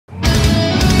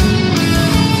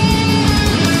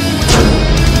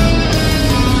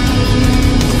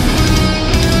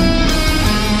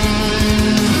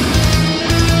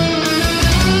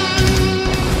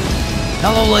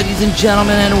ladies and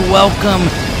gentlemen, and welcome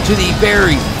to the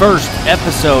very first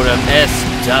episode of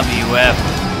SWF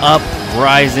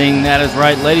Uprising. That is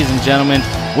right, ladies and gentlemen,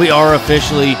 we are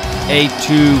officially a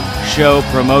two-show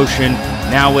promotion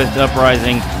now with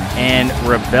Uprising and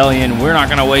Rebellion. We're not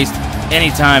going to waste any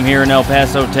time here in El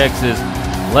Paso, Texas.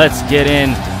 Let's get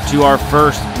into our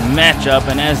first matchup,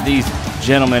 and as these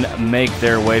gentlemen make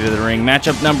their way to the ring,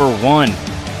 matchup number one,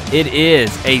 it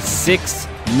is a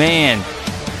six-man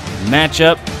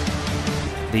matchup.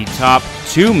 The top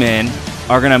two men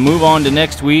are going to move on to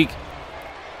next week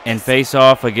and face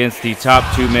off against the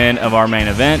top two men of our main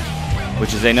event,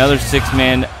 which is another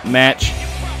six-man match.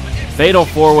 Fatal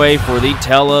four-way for the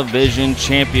television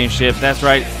championship. That's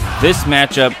right, this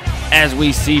matchup, as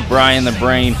we see Brian the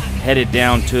Brain headed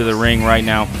down to the ring right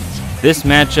now, this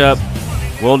matchup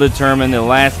will determine the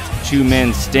last two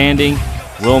men standing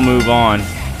will move on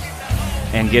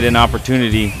and get an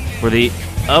opportunity for the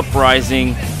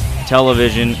Uprising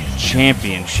Television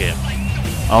Championship.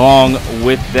 Along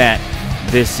with that,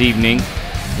 this evening,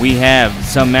 we have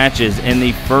some matches in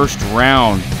the first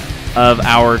round of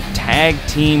our tag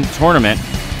team tournament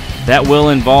that will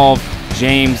involve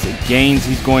James Gaines.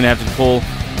 He's going to have to pull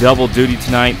double duty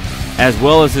tonight, as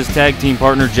well as his tag team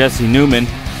partner Jesse Newman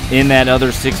in that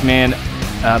other six-man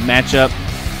matchup.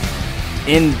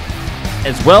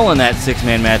 As well in that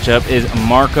six-man matchup is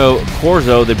Marco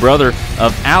Corzo, the brother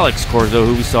of Alex Corzo,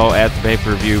 who we saw at the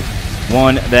pay-per-view,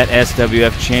 won that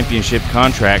SWF championship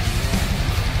contract.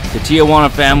 The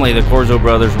Tijuana family, the Corzo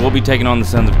brothers, will be taking on the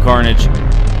Sons of Carnage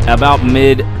about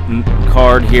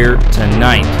mid-card here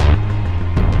tonight.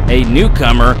 A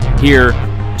newcomer here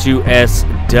to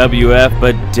SWF,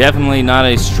 but definitely not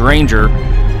a stranger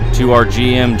to our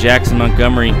GM, Jackson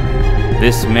Montgomery.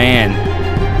 This man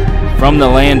from the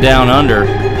land down under,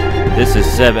 this is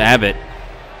Seb Abbott.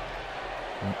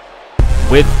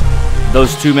 With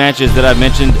those two matches that I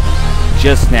mentioned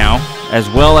just now, as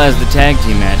well as the tag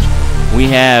team match, we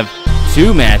have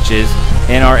two matches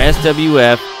in our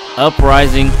SWF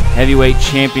Uprising Heavyweight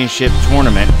Championship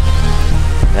Tournament.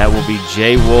 That will be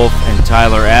Jay Wolf and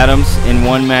Tyler Adams in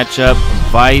one matchup,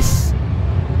 Vice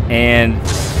and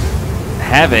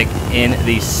Havoc in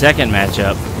the second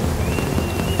matchup.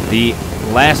 The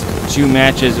last two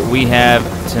matches we have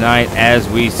tonight, as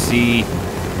we see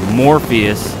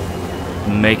Morpheus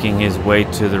making his way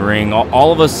to the ring.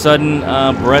 All of a sudden,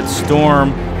 Brett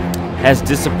Storm has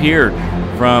disappeared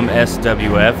from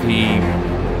SWF.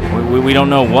 We don't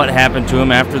know what happened to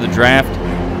him after the draft.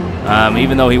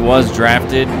 Even though he was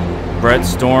drafted, Brett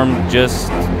Storm just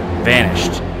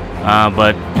vanished.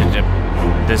 But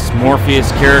this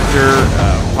Morpheus character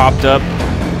popped up,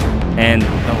 and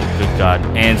oh good God.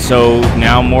 And so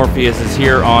now Morpheus is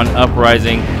here on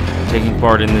Uprising, taking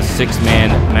part in this six-man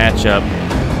matchup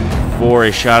for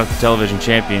a shot at the television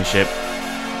championship.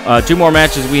 Two more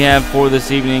matches we have for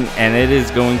this evening, and it is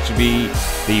going to be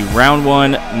the round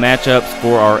one matchups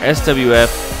for our SWF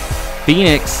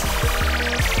Phoenix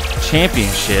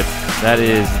Championship. That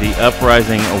is the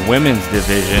Uprising Women's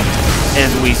Division,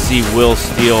 as we see Will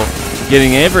Steele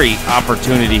getting every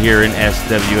opportunity here in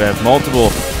SWF. Multiple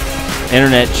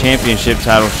Internet Championship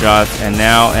title shots, and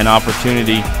now an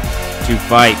opportunity to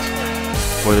fight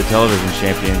for the television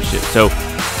championship. So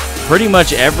pretty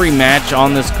much every match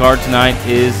on this card tonight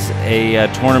is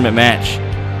a tournament match.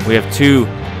 We have two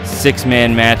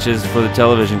six-man matches for the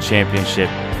television championship.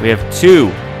 We have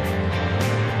two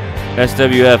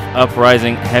SWF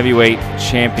Uprising Heavyweight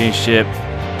Championship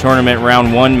Tournament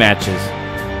Round 1 matches.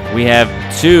 We have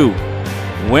two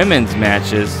women's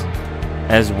matches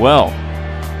as well.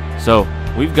 So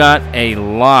we've got a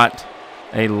lot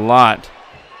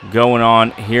going on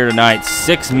here tonight.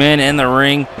 Six men in the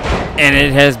ring, and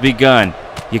it has begun.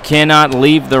 You cannot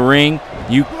leave the ring.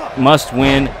 You must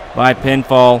win by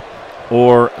pinfall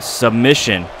or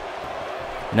submission.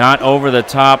 Not over the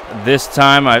top this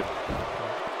time.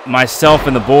 Myself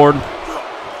and the board,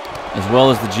 as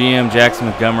well as the GM, Jackson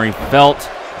Montgomery, felt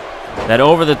that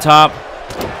over the top,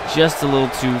 just a little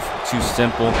too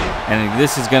simple, and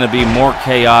this is going to be more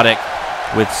chaotic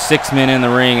with six men in the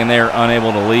ring and they're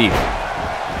unable to leave.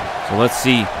 So let's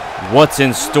see what's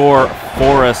in store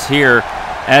for us here.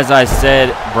 As I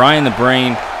said, Brian the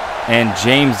Brain and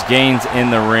James Gaines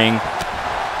in the ring.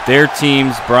 Their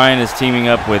teams, Brian is teaming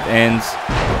up with James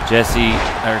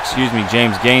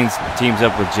Gaines teams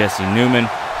up with Jesse Newman.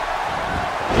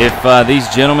 If these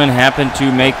gentlemen happen to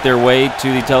make their way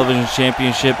to the television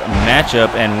championship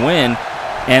matchup and win,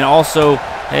 and also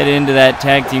head into that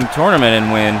tag team tournament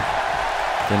and win,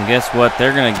 then guess what?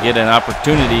 They're going to get an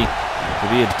opportunity to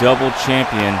be a double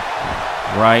champion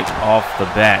right off the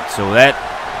bat. So that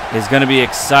is going to be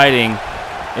exciting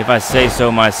if I say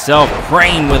so myself.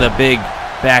 Crane with a big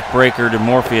backbreaker to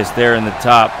Morpheus there in the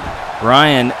top.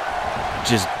 Bryan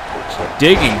just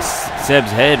digging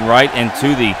Seb's head right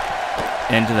into the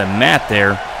mat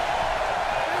there.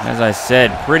 As I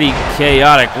said, pretty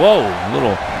chaotic. Whoa,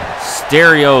 little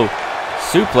stereo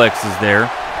suplexes there.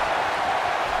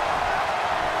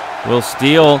 Will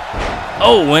Steele,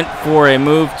 went for a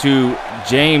move to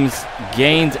James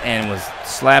Gaines and was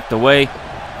slapped away.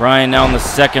 Bryan now on the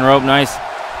second rope. Nice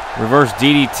reverse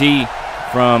DDT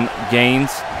from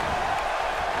Gaines.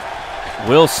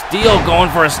 Will Steele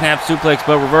going for a snap suplex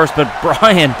but reverse, but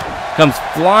Bryan comes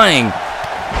flying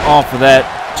off of that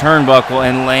turnbuckle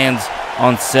and lands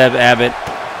on Seb Abbott.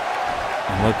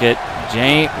 And look at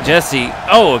Jesse.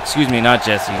 Oh, excuse me, not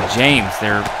Jesse. James.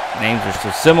 Their names are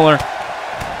so similar,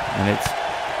 and it's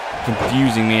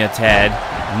confusing me a tad.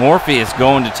 Morpheus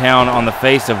going to town on the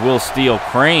face of Will Steele.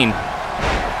 Crane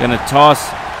gonna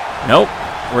toss. Nope.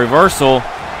 Reversal.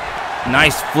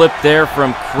 Nice flip there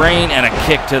from Crane and a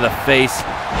kick to the face.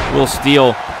 Will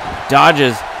Steele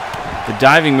dodges the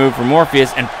diving move from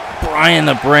Morpheus, and Bryan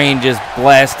the Brain just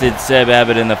blasted Seb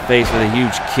Abbott in the face with a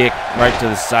huge kick right to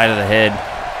the side of the head.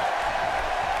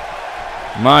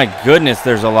 My goodness,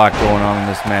 there's a lot going on in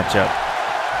this matchup.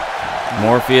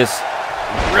 Morpheus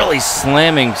really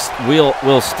slamming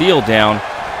Will Steele down.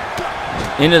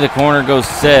 Into the corner goes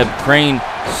Seb. Crane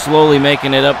slowly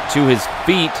making it up to his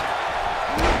feet.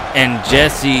 And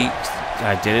Jesse,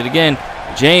 I did it again.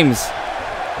 James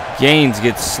Gaines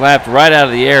gets slapped right out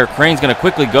of the air. Crane's going to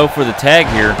quickly go for the tag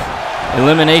here.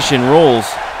 Elimination rules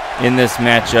in this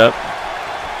matchup.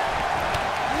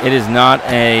 It is not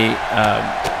a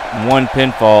one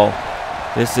pinfall.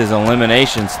 This is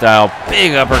elimination style.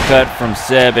 Big uppercut from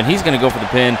Seb, and he's going to go for the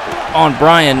pin on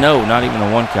Bryan. No, not even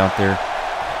a one count there.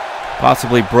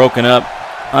 Possibly broken up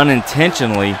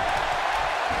unintentionally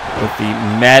with the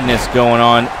madness going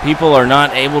on. People are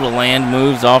not able to land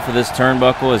moves off of this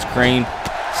turnbuckle as Crane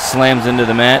slams into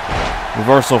the mat.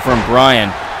 Reversal from Bryan.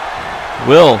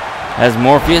 Will has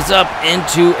Morpheus up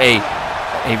into a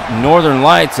Northern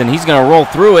Lights, and he's going to roll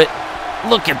through it.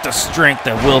 Look at the strength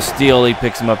of Will Steele. He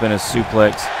picks him up in a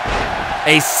suplex.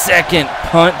 A second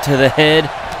punt to the head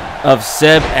of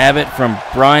Seb Abbott from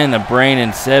Bryan the Brain,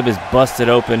 and Seb is busted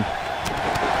open.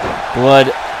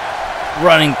 Blood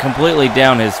running completely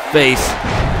down his face.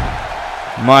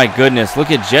 My goodness.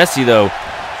 Look at Jesse, though.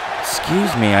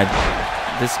 Excuse me. I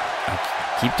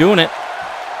keep doing it.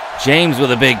 James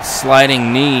with a big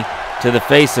sliding knee to the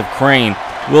face of Crane.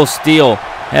 Will Steele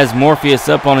has Morpheus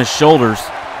up on his shoulders.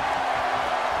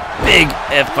 Big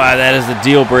F5. That is the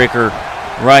deal breaker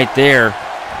right there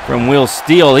from Will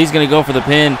Steele. He's going to go for the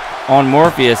pin on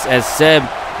Morpheus as Seb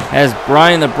has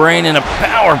Bryan the Brain in a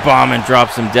power bomb and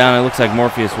drops him down. It looks like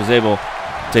Morpheus was able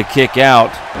to kick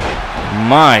out.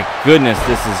 My goodness,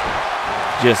 this is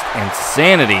just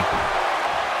insanity.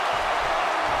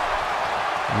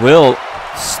 Will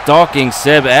stalking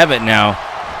Seb Abbott now.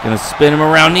 Going to spin him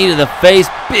around. Knee to the face.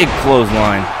 Big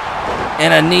clothesline.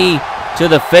 And a knee to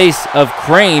the face of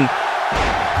Crane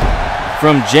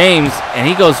from James. And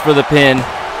he goes for the pin.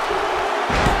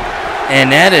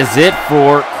 And that is it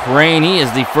for Crane. He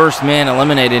is the first man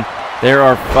eliminated. There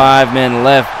are 5 men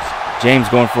left. James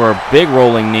going for a big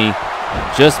rolling knee.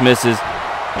 Just misses.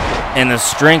 And the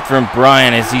strength from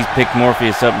Bryan as he's picked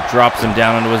Morpheus up and drops him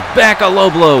down onto his back. A low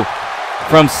blow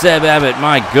from Seb Abbott.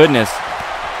 My goodness.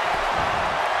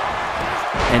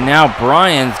 And now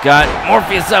Bryan's got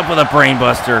Morpheus up with a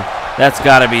brainbuster. That's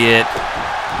got to be it.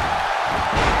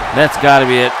 That's got to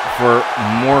be it for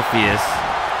Morpheus.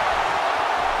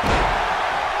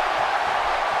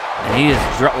 And he is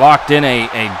locked in a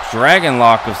dragon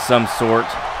lock of some sort,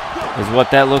 is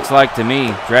what that looks like to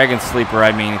me. Dragon sleeper,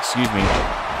 I mean, excuse me.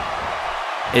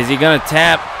 Is he going to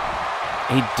tap?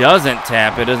 He doesn't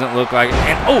tap. It doesn't look like it.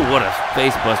 And oh, what a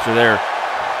face buster there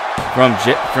from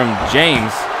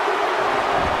James.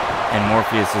 And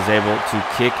Morpheus is able to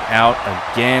kick out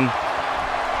again.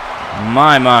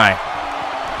 My.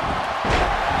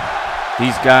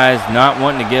 These guys not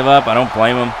wanting to give up. I don't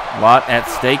blame them. A lot at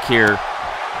stake here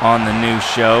on the new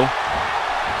show.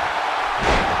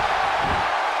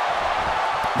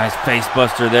 Nice face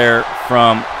buster there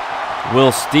from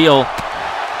Will Steele.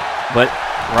 But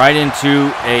right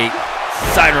into a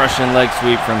side Russian leg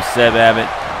sweep from Seb Abbott.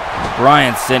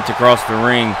 Bryan sent across the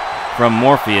ring from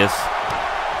Morpheus.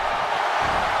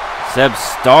 Seb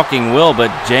stalking Will, but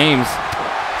James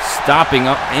stopping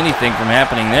up anything from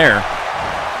happening there.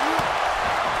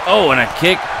 Oh, and a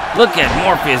kick. Look at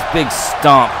Morpheus, big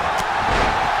stomp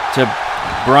to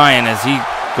Bryan as he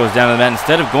goes down to the mat.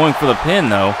 Instead of going for the pin,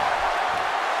 though,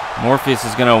 Morpheus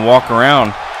is going to walk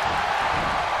around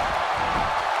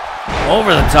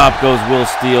Over the top goes Will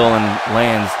Steele and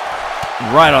lands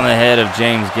right on the head of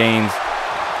James Gaines.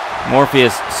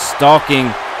 Morpheus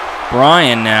stalking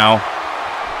Bryan now.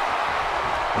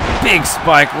 Big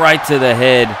spike right to the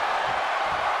head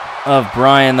of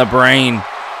Bryan the Brain.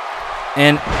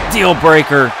 And deal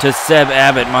breaker to Seb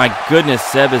Abbott. My goodness,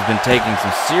 Seb has been taking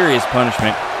some serious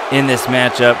punishment in this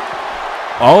matchup.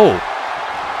 Oh,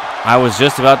 I was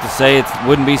just about to say it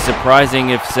wouldn't be surprising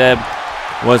if Seb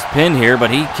was pinned here, but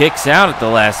he kicks out at the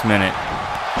last minute.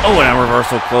 Oh, and a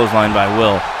reversal clothesline by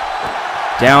Will.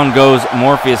 Down goes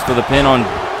Morpheus for the pin on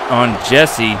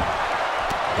Jesse.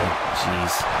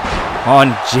 Jeez.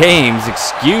 On James,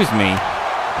 excuse me.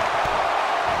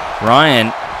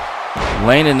 Bryan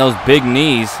landing those big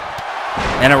knees.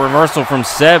 And a reversal from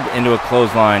Seb into a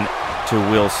clothesline to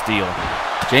Will Steele.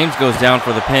 James goes down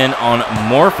for the pin on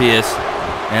Morpheus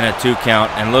and a 2 count.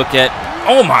 And look at,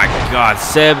 oh my God,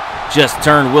 Seb just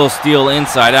turned Will Steele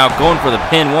inside out, going for the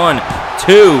pin. 1,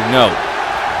 2, no.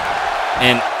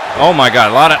 And oh my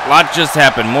God, a lot just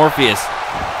happened. Morpheus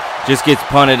just gets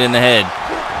punted in the head.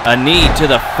 A knee to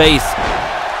the face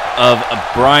of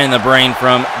Bryan the Brain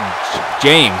from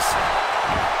James.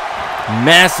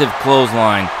 Massive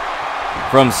clothesline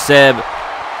from Seb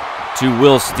to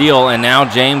Will Steele, and now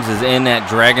James is in that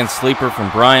dragon sleeper from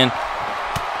Bryan.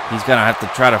 He's gonna have to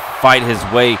try to fight his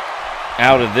way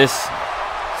out of this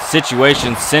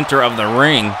situation, center of the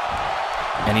ring,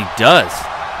 and he does.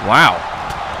 Wow.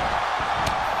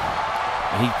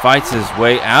 He fights his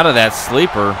way out of that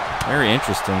sleeper. Very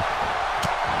interesting.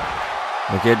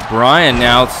 Look at Bryan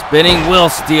now spinning Will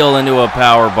Steele into a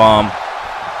power bomb.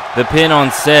 The pin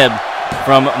on Seb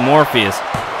from Morpheus.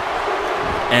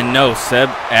 And no, Seb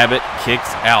Abbott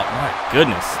kicks out. My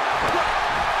goodness.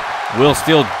 Will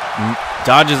Steele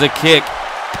dodges a kick.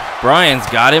 Bryan's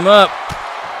got him up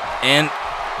and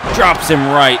drops him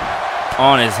right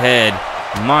on his head.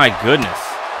 My goodness.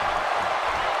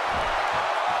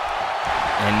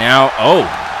 And now, oh,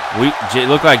 it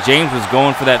looked like James was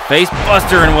going for that face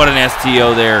buster, and what an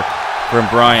STO there from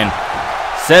Bryan.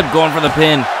 Seb going for the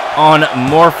pin on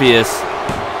Morpheus.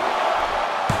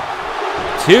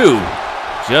 2,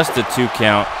 just a 2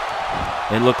 count.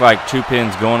 It looked like 2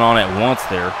 pins going on at once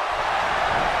there.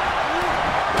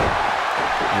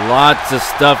 Lots of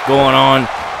stuff going on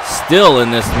still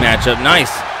in this matchup.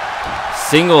 Nice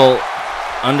single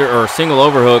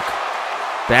overhook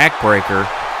backbreaker.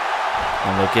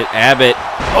 And look at Abbott.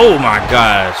 Oh my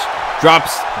gosh.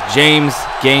 Drops James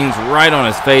Gaines right on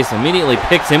his face. Immediately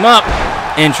picks him up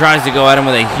and tries to go at him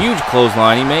with a huge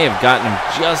clothesline. He may have gotten him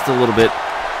just a little bit,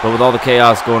 but with all the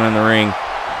chaos going in the ring,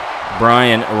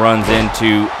 Bryan runs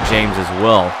into James as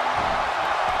well.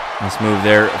 Nice move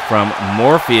there from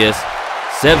Morpheus.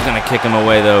 Seb's going to kick him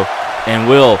away though. And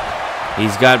Will,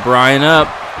 he's got Bryan up.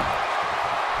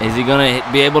 Is he going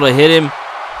to be able to hit him?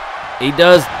 He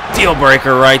does. Deal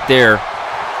breaker right there.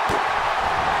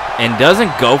 And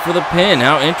doesn't go for the pin.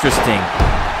 How interesting.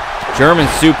 German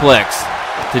suplex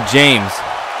to James.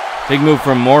 Big move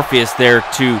from Morpheus there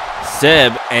to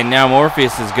Seb. And now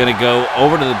Morpheus is going to go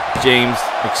over to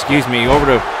over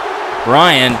to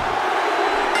Bryan.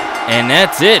 And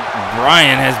that's it.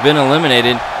 Bryan has been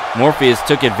eliminated. Morpheus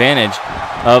took advantage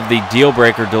of the deal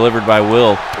breaker delivered by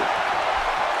Will.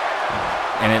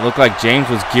 And it looked like James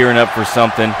was gearing up for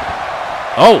something.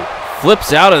 Oh,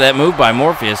 flips out of that move by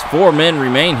Morpheus. 4 men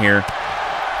remain here.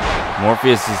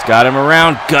 Morpheus has got him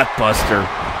around. Gutbuster.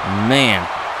 Man.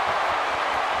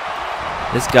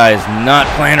 This guy is not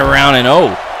playing around. And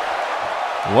oh,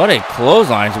 what a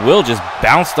clothesline. Will just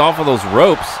bounced off of those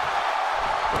ropes.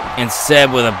 And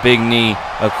Seb with a big knee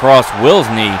across Will's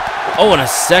knee. Oh, and a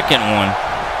second one.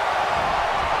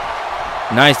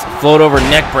 Nice float over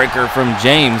neck breaker from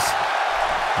James.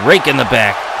 Rake in the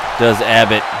back does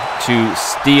Abbott to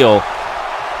Steele.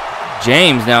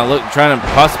 James now trying to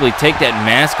possibly take that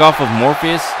mask off of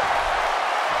Morpheus.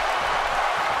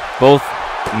 Both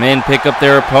men pick up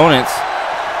their opponents.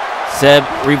 Seb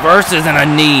reverses and a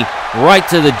knee right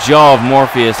to the jaw of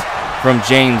Morpheus from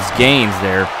James Gaines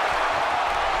there.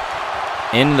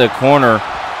 In the corner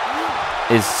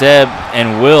is Seb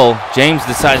and Will. James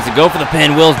decides to go for the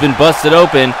pin. Will's been busted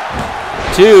open.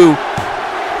 2.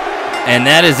 And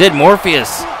that is it.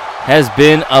 Morpheus has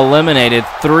been eliminated.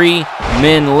 3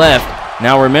 men left.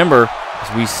 Now remember,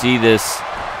 as we see this,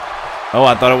 oh,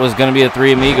 I thought it was going to be a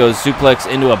 3 Amigos suplex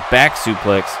into a back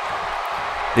suplex.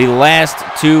 The last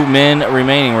 2 men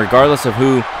remaining, regardless of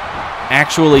who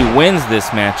actually wins this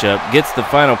matchup, gets the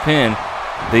final pin.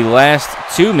 The last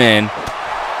 2 men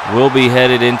will be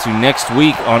headed into next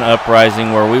week on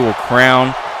Uprising, where we will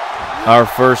crown our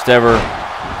first ever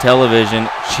television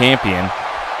champion.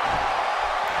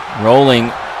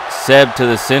 Rolling Seb to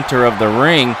the center of the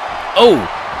ring. Oh,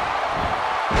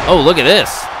 look at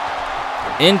this.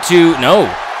 No.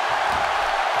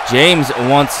 James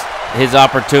wants his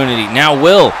opportunity. Now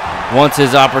Will wants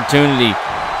his opportunity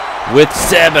with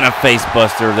Seb and a face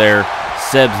buster there.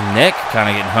 Seb's neck kind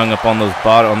of getting hung up on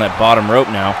that bottom rope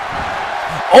now.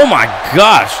 Oh my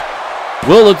gosh.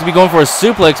 Will looked to be going for a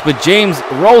suplex, but James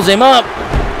rolls him up.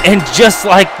 And just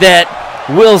like that,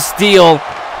 Will Steele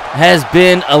has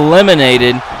been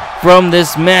eliminated from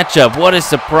this matchup. What a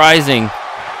surprising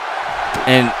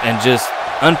and just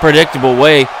unpredictable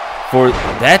way for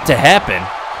that to happen.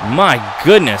 My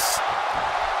goodness.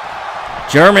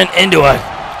 German into a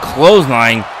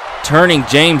clothesline, turning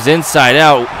James inside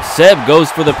out. Seb goes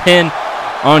for the pin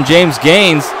on James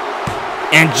Gaines.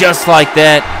 And just like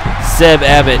that, Seb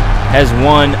Abbott has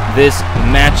won this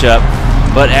matchup.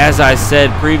 But as I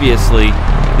said previously,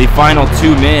 the final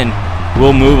two men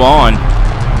will move on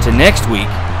to next week,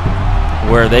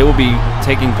 where they will be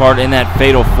taking part in that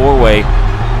fatal four-way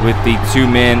with the two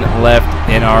men left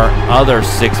in our other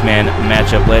six-man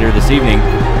matchup later this evening.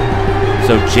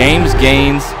 So James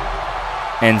Gaines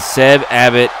and Seb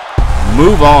Abbott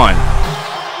move on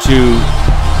to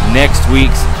next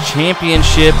week's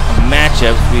championship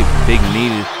matchup. It's going to be a big knee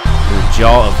to the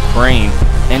jaw of Crane.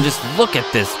 And just look at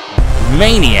this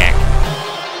maniac.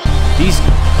 These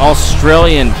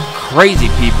Australian crazy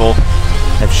people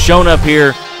have shown up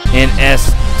here in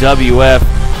SWF,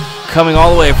 coming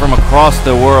all the way from across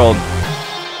the world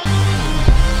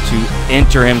to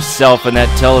enter himself in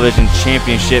that television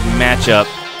championship matchup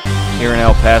here in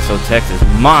El Paso, Texas.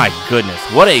 My goodness,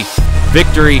 what a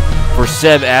victory for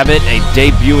Seb Abbott, a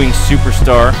debuting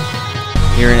superstar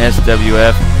here in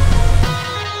SWF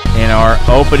in our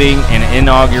opening and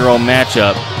inaugural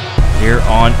matchup here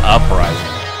on Uprising.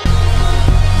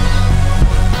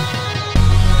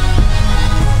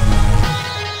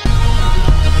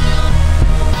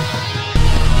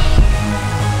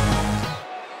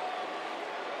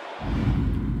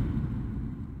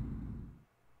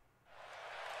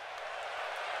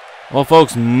 Well,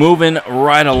 folks, moving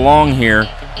right along here.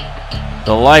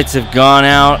 The lights have gone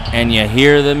out and you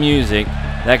hear the music.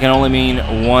 That can only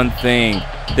mean one thing.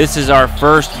 This is our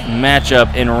first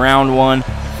matchup in round one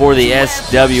for the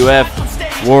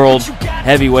SWF World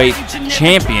Heavyweight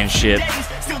Championship.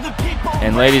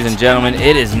 And ladies and gentlemen,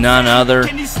 it is none other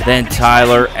than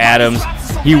Tyler Adams.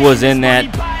 He was in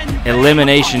that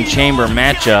Elimination Chamber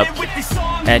matchup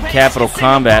at Capital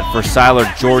Combat for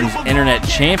Siler Jordan's Internet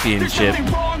Championship,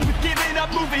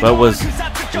 but was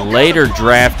later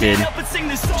drafted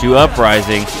to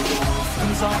Uprising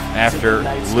after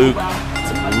Luke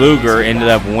Luger ended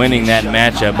up winning that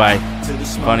matchup by,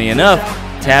 funny enough,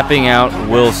 tapping out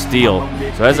Will Steele.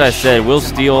 So as I said, Will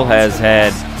Steele has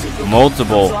had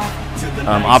multiple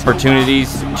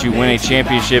opportunities to win a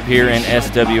championship here in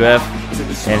SWF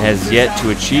and has yet to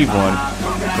achieve one.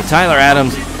 But Tyler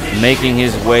Adams, making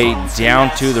his way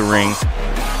down to the ring,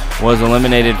 was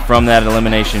eliminated from that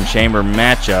Elimination Chamber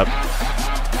matchup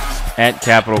at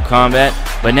Capital Combat.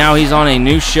 But now he's on a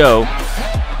new show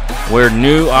where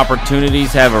new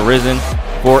opportunities have arisen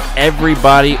for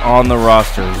everybody on the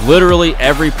roster. Literally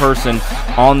every person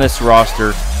on this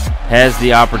roster has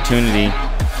the opportunity,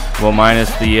 well, minus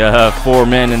the 4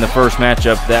 men in the first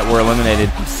matchup that were eliminated.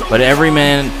 But every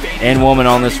man and woman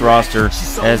on this roster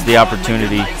has the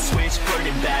opportunity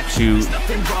to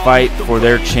fight for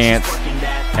their chance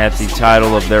at the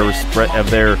title of their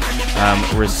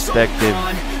respective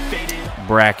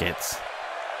brackets.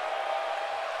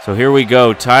 So here we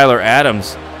go. Tyler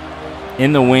Adams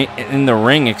in the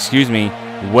ring,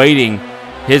 waiting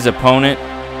his opponent,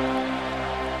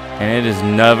 and it is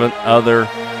none other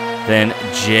than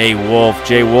Jay Wolf.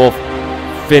 Jay Wolf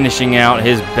finishing out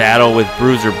his battle with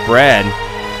Bruiser Brad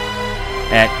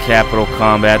at Capital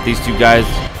Combat. These two guys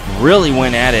really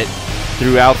went at it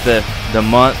throughout the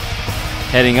month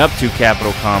heading up to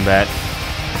Capital Combat.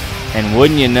 And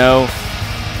wouldn't you know,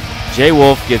 Jay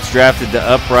Wolf gets drafted to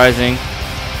Uprising,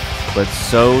 but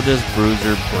so does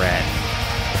Bruiser Brad.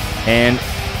 And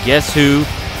guess who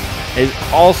is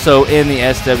also in the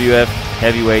SWF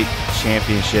Heavyweight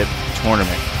Championship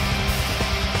Tournament?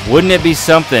 Wouldn't it be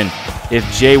something if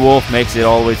Jay Wolf makes it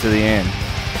all the way to the end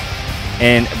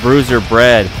and Bruiser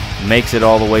Brad makes it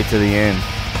all the way to the end,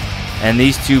 and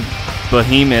these two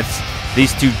behemoths,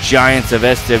 these two giants of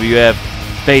SWF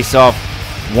face off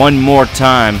one more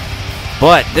time,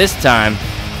 but this time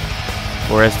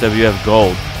for SWF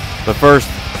Gold. But first,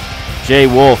 Jay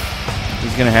Wolf,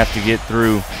 he's going to have to get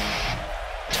through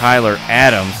Tyler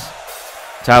Adams.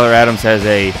 Tyler Adams has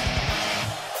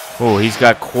he's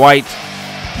got quite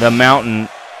the mountain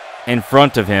in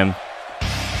front of him.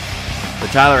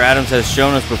 But Tyler Adams has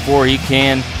shown us before he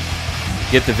can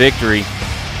get the victory,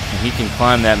 and he can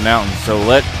climb that mountain. So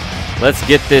let's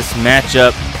get this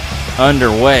matchup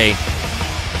underway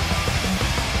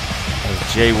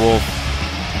as Jay Wolf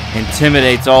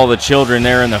intimidates all the children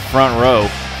there in the front row.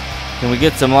 Can we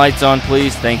get some lights on,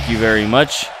 please? Thank you very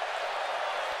much.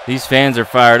 These fans are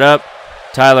fired up.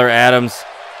 Tyler Adams,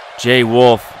 Jay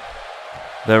Wolf.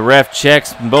 The ref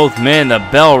checks both men. The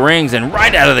bell rings, and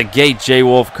right out of the gate, Jay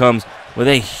Wolf comes with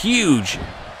a huge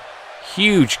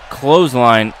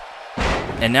clothesline,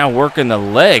 and now working the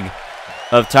leg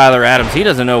of Tyler Adams. He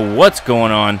doesn't know what's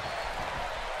going on.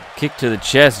 Kick to the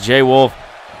chest. Jay Wolf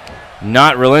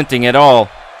not relenting at all.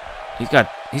 He's got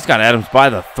Adams by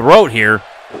the throat here.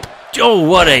 Oh,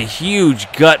 what a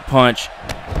huge gut punch,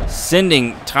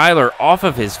 sending Tyler off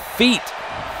of his feet.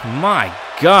 My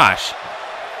gosh.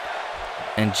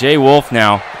 And Jay Wolf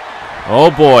now.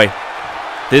 Oh boy,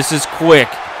 this is quick.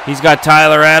 He's got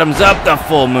Tyler Adams up the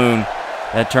full moon.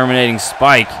 That terminating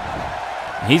spike.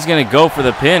 He's going to go for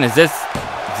the pin. Is this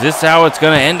how it's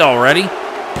going to end already?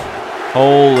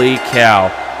 Holy cow.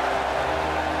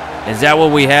 Is that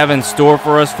what we have in store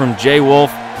for us from Jay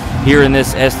Wolf here in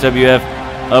this SWF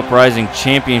Uprising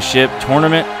Championship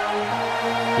tournament?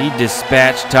 He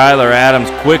dispatched Tyler Adams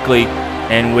quickly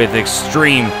and with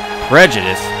extreme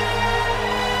prejudice.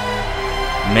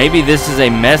 Maybe this is a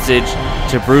message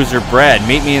to Bruiser Brad.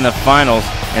 Meet me in the finals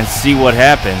and see what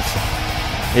happens.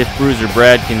 If Bruiser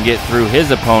Brad can get through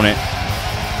his opponent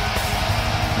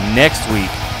next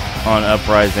week on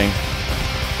Uprising.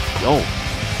 Oh,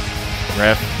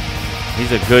 ref.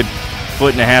 He's a good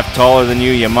 1.5 feet taller than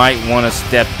you. You might want to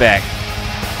step back.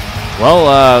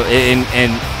 Well, in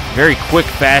very quick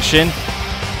fashion,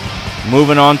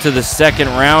 moving on to the second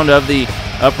round of the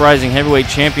Uprising Heavyweight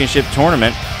Championship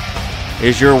Tournament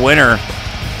is your winner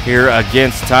here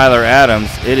against Tyler Adams.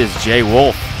 It is Jay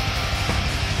Wolf.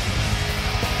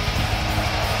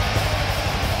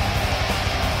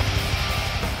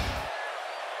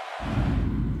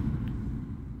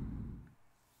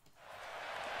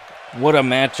 What a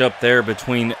matchup there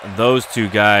between those two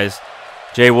guys.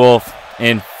 Jay Wolf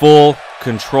in full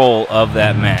control of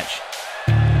that match.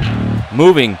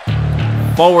 Moving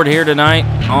forward here tonight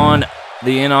on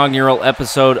the inaugural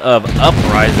episode of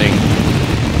Uprising.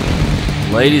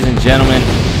 Ladies and gentlemen,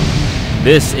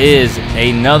 this is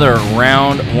another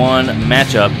round one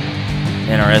matchup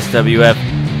in our SWF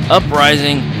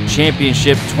Uprising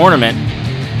Championship Tournament.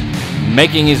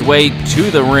 Making his way to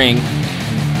the ring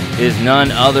is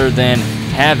none other than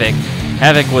Havoc.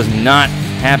 Havoc was not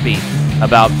happy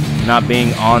about not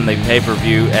being on the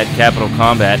pay-per-view at Capital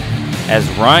Combat, as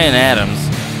Ryan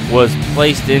Adams was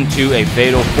placed into a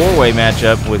fatal four-way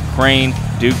matchup with Crane,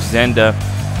 Duke Zenda,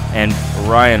 and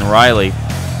Ryan Riley.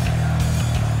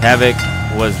 Havoc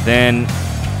was then,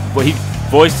 he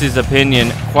voiced his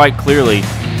opinion quite clearly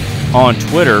on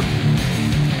Twitter,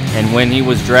 and when he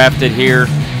was drafted here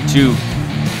to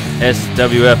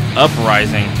SWF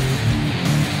Uprising,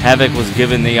 Havoc was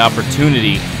given the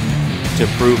opportunity to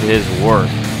prove his worth.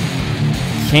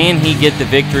 Can he get the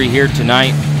victory here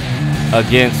tonight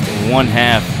against one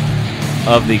half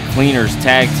of the Cleaners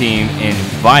tag team in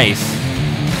Vice?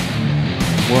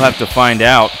 We'll have to find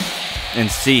out and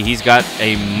see. He's got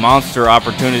a monster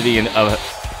opportunity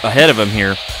ahead of him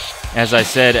here. As I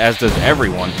said, as does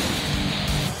everyone.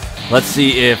 Let's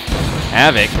see if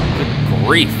Havoc, good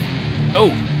grief.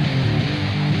 Oh!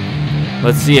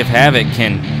 Let's see if Havoc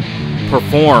can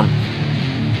perform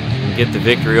and get the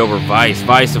victory over Vice.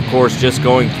 Vice, of course, just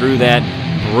going through that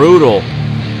brutal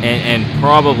and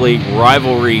probably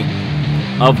rivalry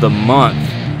of the month,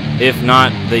 if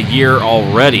not the year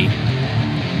already,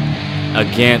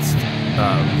 against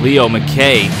Leo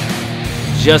McKay.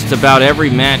 Just about every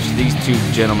match these two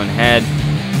gentlemen had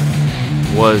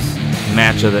was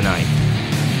match of the night.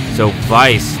 So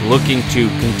Vice looking to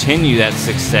continue that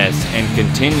success and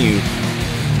continue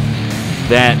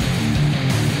that,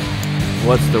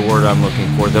 what's the word I'm looking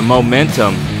for, the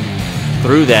momentum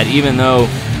through that. Even though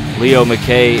Leo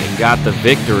McKay got the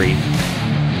victory,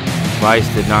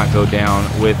 Vice did not go down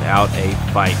without a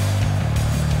fight.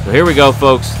 So here we go,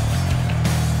 folks.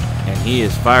 And he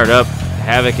is fired up.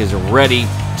 Havoc is ready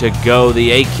to go.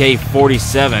 The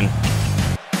AK-47.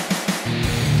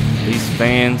 These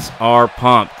fans are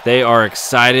pumped. They are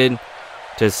excited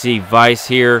to see Vice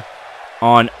here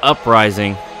on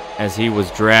Uprising, as he was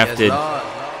drafted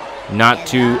not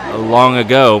too long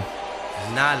ago.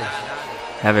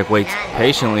 Havoc waits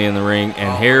patiently in the ring,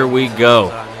 and here we go.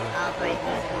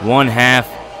 One half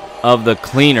of the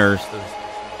Cleaners.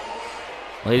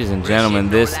 Ladies and gentlemen,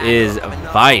 this is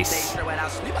Vice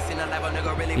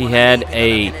he had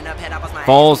a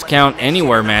Falls Count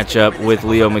Anywhere matchup with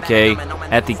Leo McKay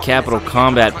at the Capital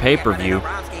Combat pay-per-view,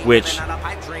 which,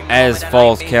 as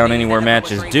Falls Count Anywhere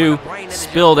matches do,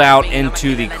 spilled out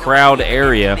into the crowd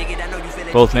area.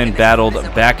 Both men battled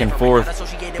back and forth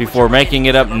before making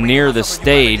it up near the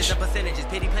stage,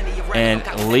 and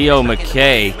Leo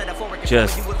McKay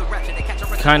just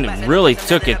kind of really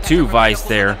took it to Vice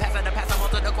there,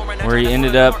 where he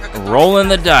ended up rolling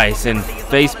the dice and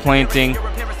face planting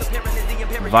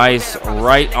Vice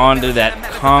right onto that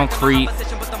concrete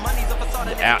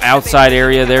outside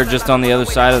area there just on the other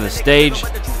side of the stage,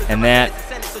 and that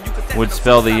would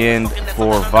spell the end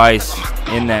for Vice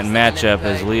in that matchup,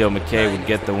 as Leo McKay would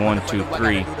get the 1, 2,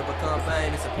 3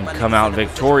 and come out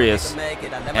victorious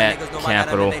at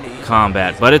Capital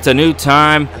Combat. But it's a new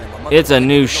time, it's a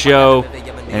new show,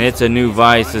 and it's a new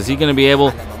Vice. Is he going to be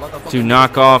able to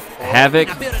knock off Havoc,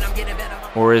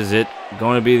 or is it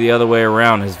going to be the other way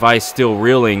around? Is Vice still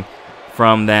reeling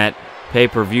from that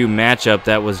pay-per-view matchup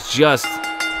that was just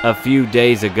a few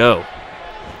days ago?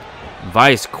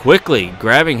 Vice quickly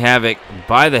grabbing Havoc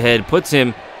by the head, puts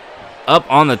him up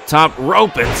on the top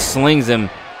rope and slings him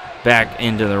back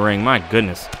into the ring. My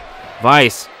goodness.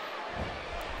 Vice,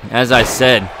 as I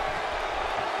said,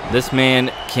 this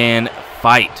man can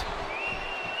fight.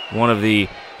 One of the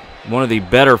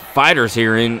better fighters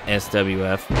here in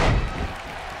SWF.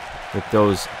 With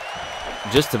those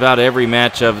just about every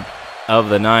match of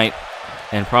the night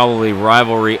and probably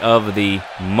rivalry of the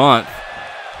month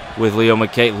with Leo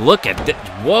McKay. Look at that.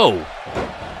 Whoa.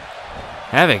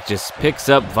 Havoc just picks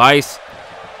up Vice,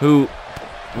 who,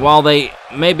 while they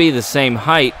may be the same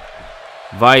height,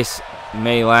 Vice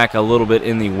may lack a little bit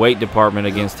in the weight department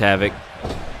against Havoc.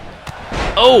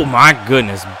 Oh my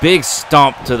goodness. Big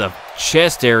stomp to the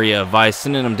chest area of Vice,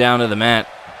 sending him down to the mat.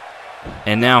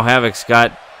 And now Havoc's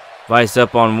got Vice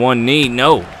up on one knee.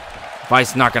 No.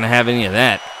 Vice not going to have any of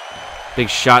that. Big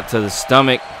shot to the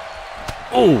stomach.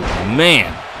 Oh,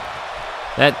 man.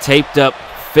 That taped up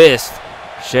fist.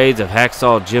 Shades of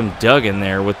Hacksaw Jim Duggan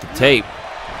there with the tape.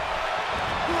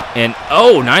 And,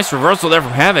 oh, nice reversal there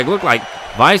from Havoc. Looked like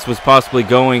Vice was possibly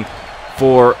going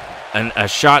for a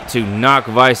shot to knock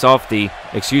Vice off the,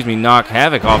 knock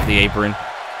Havoc off the apron.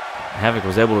 Havoc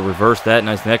was able to reverse that.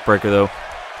 Nice neck breaker, though,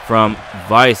 from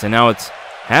Vice. And now it's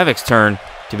Havoc's turn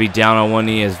to be down on one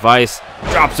knee as Vice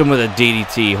drops him with a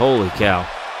DDT. Holy cow.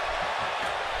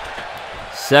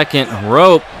 Second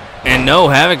rope. And no,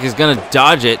 Havoc is going to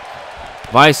dodge it.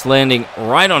 Vice landing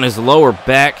right on his lower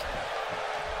back.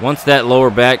 Once that lower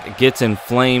back gets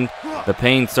inflamed, the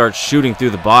pain starts shooting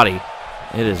through the body.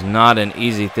 It is not an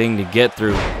easy thing to get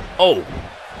through. Oh!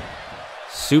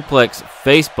 Suplex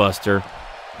facebuster.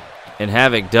 And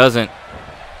Havoc doesn't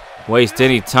waste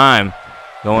any time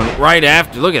going right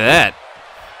after. Look at that.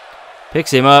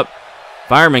 Picks him up,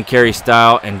 fireman carry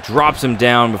style, and drops him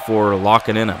down before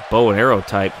locking in a bow and arrow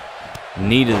type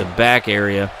knee to the back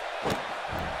area.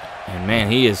 And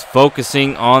man, he is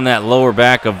focusing on that lower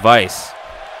back of Vice.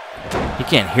 He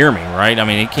can't hear me, right? I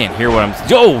mean, he can't hear what I'm...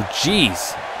 Oh,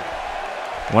 jeez.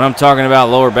 When I'm talking about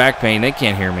lower back pain, they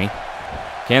can't hear me.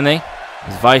 Can they?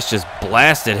 As Vice just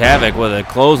blasted Havoc with a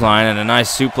clothesline and a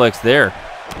nice suplex there.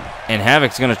 And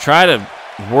Havoc's going to try to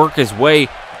work his way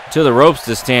to the ropes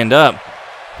to stand up.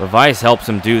 But Vice helps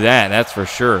him do that, that's for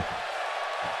sure.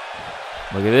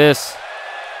 Look at this.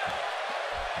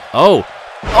 Oh.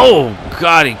 Oh,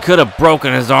 God, he could have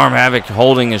broken his arm. Havoc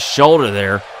holding his shoulder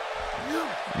there.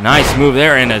 Nice move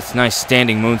there, and a nice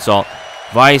standing moonsault.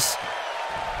 Vice,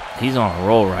 he's on a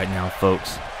roll right now,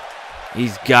 folks.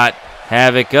 He's got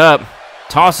Havoc up.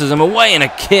 Tosses him away, and a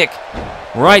kick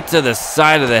right to the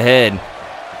side of the head.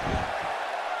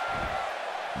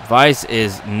 Vice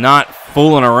is not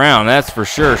fooling around, that's for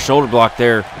sure. Shoulder block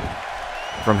there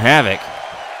from Havoc.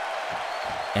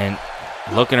 And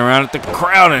looking around at the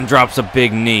crowd and drops a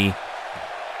big knee.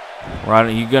 Right,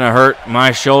 you gonna hurt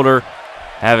my shoulder?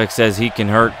 Havoc says he can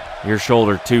hurt your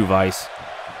shoulder too, Vice.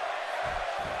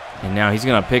 And now he's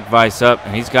gonna pick Vice up,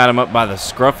 and he's got him up by the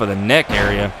scruff of the neck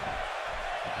area.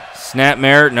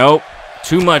 Snapmare, nope.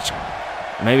 Too much.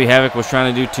 Maybe Havoc was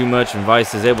trying to do too much, and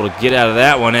Vice is able to get out of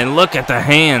that one. And look at the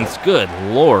hands. Good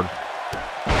Lord.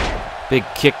 Big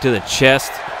kick to the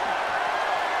chest.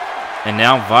 And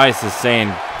now Vice is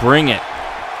saying, bring it.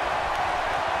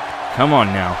 Come on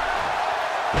now.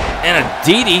 And a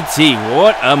DDT.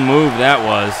 What a move that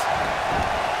was.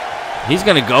 He's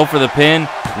going to go for the pin.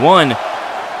 1, 2,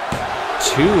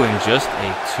 and just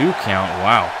a 2 count.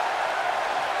 Wow.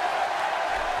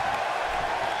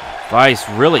 Vice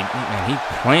really, man, he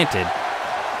planted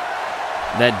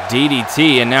that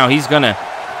DDT, and now he's going to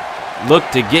look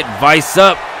to get Vice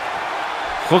up.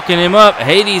 hooking him up.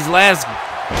 Hades' last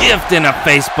gift and a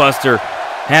face buster.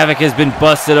 Havoc has been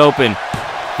busted open.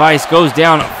 Vice goes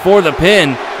down for the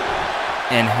pin,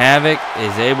 and Havoc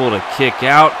is able to kick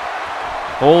out.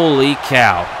 Holy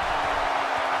cow.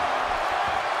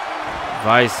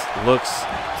 Vice looks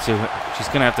to, she's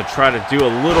going to have to try to do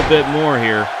a little bit more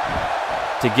here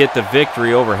to get the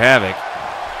victory over Havoc.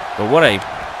 But what a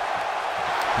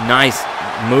nice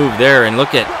move there. And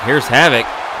look at, here's Havoc.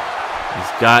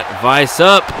 He's got Vice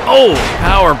up. Oh,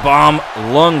 power bomb,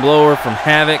 lung blower from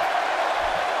Havoc.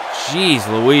 Jeez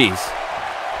Louise.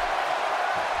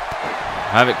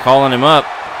 Havoc calling him up.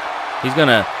 He's going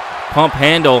to pump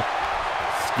handle.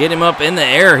 Get him up in the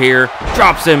air here.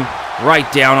 Drops him right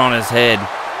down on his head.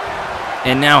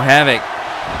 And now Havoc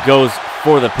goes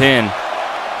for the pin.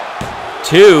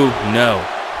 2, no.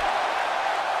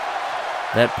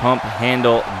 That pump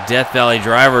handle Death Valley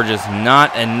driver just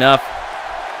not enough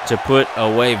to put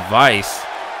away Vice.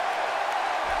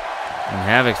 And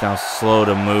Havoc's now slow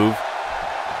to move.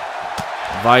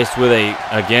 Vice with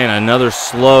again, another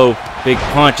slow big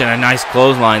punch and a nice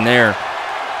clothesline there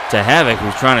to Havoc,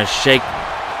 who's trying to shake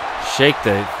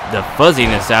the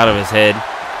fuzziness out of his head.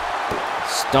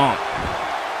 Stomp.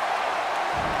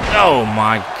 Oh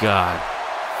my God.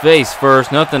 Face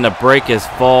first, nothing to break his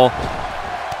fall.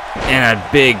 And a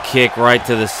big kick right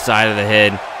to the side of the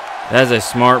head. That's a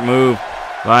smart move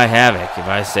by Havoc, if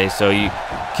I say so. You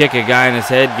kick a guy in his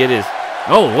head, get his...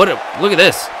 Oh, look at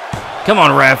this. Come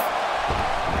on, ref.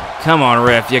 Come on,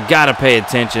 ref. You got to pay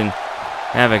attention.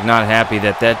 Havoc not happy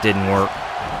that didn't work.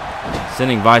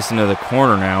 Sending Vice into the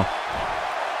corner now.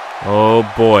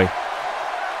 Oh, boy.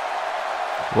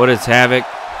 What has Havoc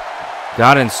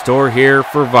got in store here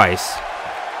for Vice?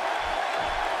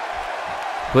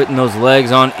 Putting those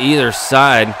legs on either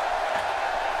side.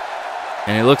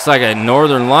 And it looks like a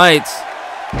Northern Lights.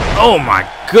 Oh, my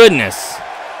goodness.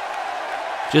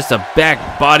 Just a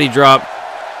back body drop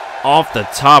off the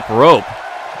top rope.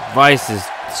 Vice is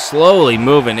slowly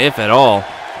moving, if at all.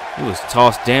 He was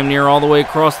tossed damn near all the way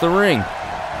across the ring.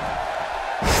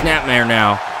 Snapmare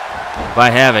now by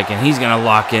Havoc, and he's going to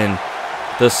lock in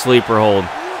the sleeper hold.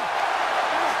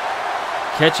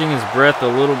 Catching his breath a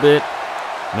little bit,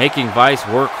 making Vice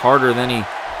work harder than he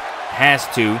has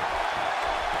to.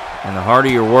 And the harder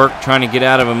you work trying to get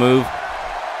out of a move,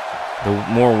 the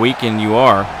more weakened you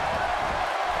are.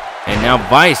 And now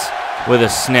Vice with a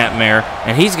snapmare,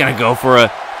 and he's going to go for a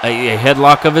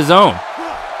headlock of his own.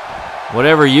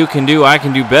 Whatever you can do, I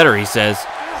can do better, he says.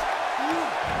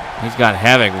 He's got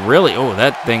Havoc really, oh,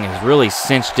 that thing is really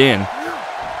cinched in.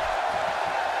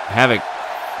 Havoc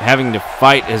having to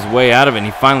fight his way out of it, and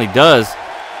he finally does,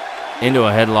 into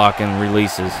a headlock and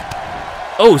releases.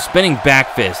 Oh, spinning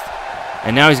back fist.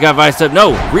 And now he's got Vice up.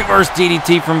 No, reverse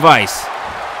DDT from Vice.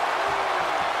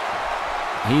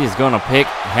 He is going to pick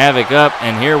Havoc up,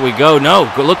 and here we go.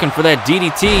 No, looking for that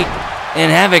DDT,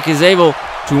 and Havoc is able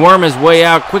to worm his way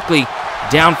out quickly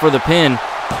down for the pin.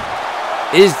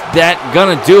 Is that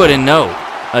going to do it? And no,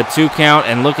 a 2 count,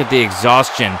 and look at the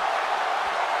exhaustion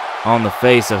on the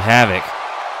face of Havoc.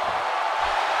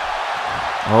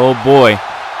 Oh boy.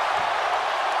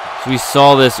 So we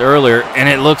saw this earlier, and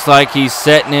it looks like he's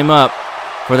setting him up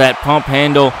for that pump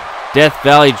handle Death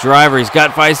Valley driver. He's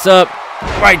got Vice up,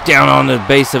 right down on the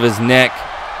base of his neck.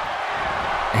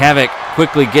 Havoc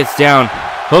quickly gets down,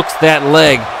 hooks that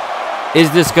leg.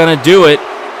 Is this going to do it?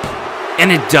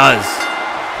 And it does.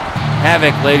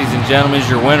 Havoc, ladies and gentlemen, is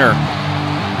your winner.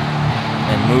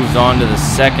 And moves on to the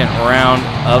second round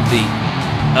of the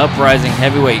Uprising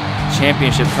Heavyweight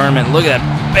Championship Tournament. Look at that.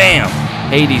 Bam!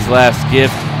 Hades' last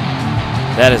gift.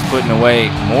 That is putting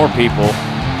away more people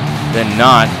than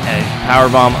not. A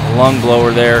powerbomb lung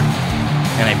blower there.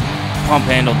 And a pump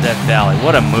handle Death Valley.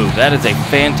 What a move. That is a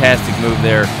fantastic move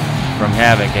there from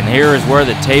Havoc. And here is where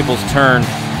the tables turn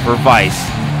for Vice.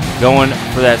 Going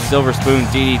for that silver spoon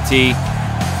DDT.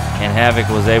 And Havoc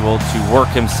was able to work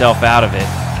himself out of it.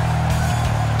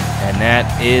 And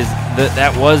that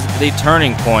was the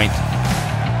turning point.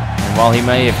 And while he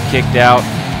may have kicked out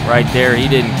right there, he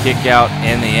didn't kick out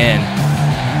in the end.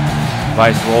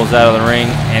 Vice rolls out of the ring,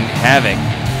 and Havoc,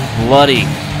 bloody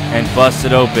and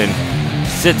busted open,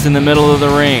 sits in the middle of the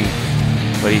ring,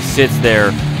 but he sits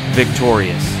there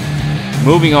victorious.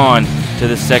 Moving on to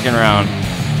the second round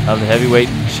of the Heavyweight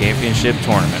Championship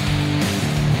Tournament.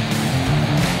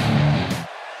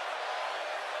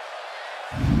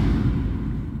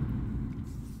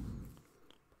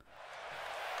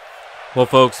 Well,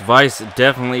 folks, Vice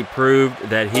definitely proved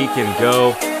that he can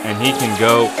go, and he can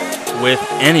go with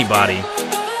anybody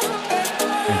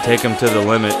and take him to the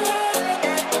limit.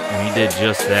 And he did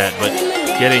just that, but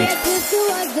getting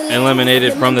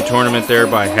eliminated from the tournament there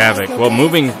by Havoc. Well,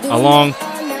 moving along,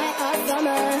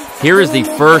 here is the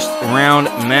first round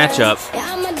matchup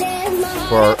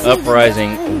for our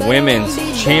Uprising Women's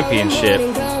Championship.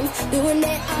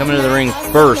 Coming to the ring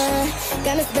first,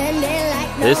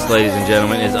 this, ladies and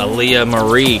gentlemen, is Aaliyah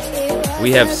Marie.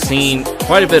 We have seen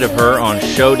quite a bit of her on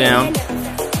Showdown,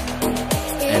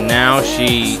 and now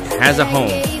she has a home,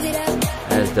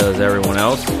 as does everyone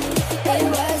else.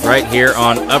 Right here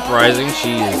on Uprising,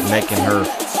 she is making her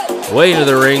way to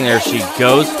the ring. There she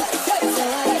goes.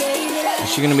 Is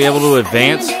she going to be able to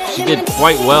advance? She did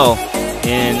quite well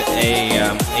in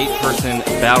a 8-person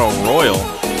battle royal,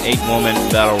 8-woman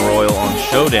battle royal on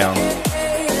Showdown.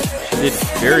 She did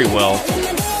very well.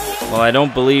 Well, I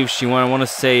don't believe she won. I want to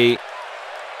say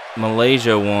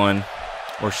Malaysia won,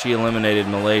 or she eliminated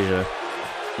Malaysia.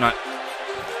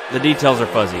 The details are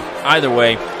fuzzy. Either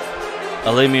way,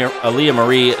 Aaliyah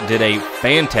Marie did a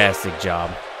fantastic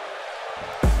job.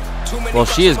 Well,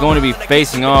 she is going to be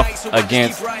facing off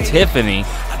against Tiffany.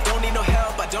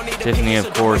 Tiffany,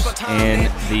 of course, in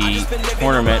the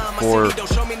tournament for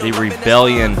the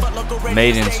Rebellion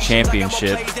Maidens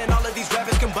Championship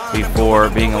before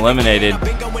being eliminated.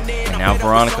 And now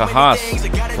Veronica Haas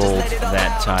holds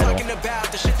that title.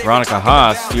 Veronica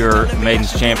Haas, your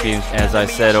Maidens Champion, as I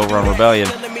said, over on Rebellion,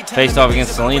 faced off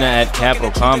against Selena at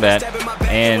Capital Combat.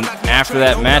 And after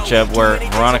that matchup where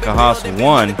Veronica Haas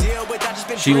won,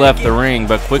 she left the ring,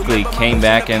 but quickly came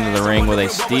back into the ring with a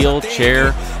steel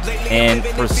chair and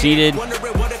proceeded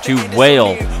to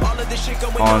wail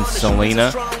on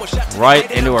Selena right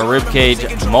into her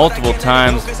ribcage multiple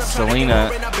times. Selena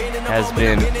has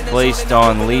been placed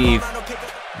on leave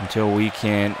until we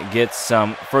can get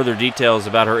some further details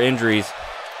about her injuries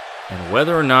and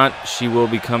whether or not she will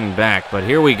be coming back. But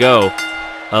here we go.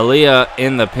 Aaliyah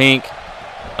in the pink.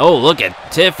 Oh, look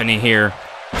at Tiffany here,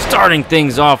 starting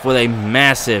things off with a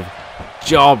massive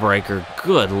jawbreaker.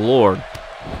 Good Lord.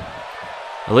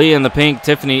 Aaliyah in the pink,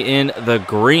 Tiffany in the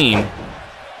green,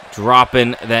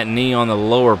 dropping that knee on the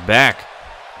lower back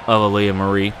of Aaliyah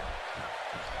Marie.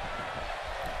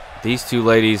 These two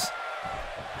ladies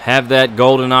have that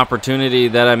golden opportunity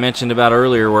that I mentioned about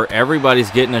earlier, where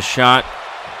everybody's getting a shot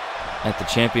at the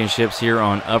championships here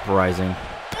on Uprising.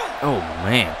 Oh,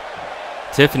 man.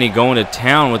 Tiffany going to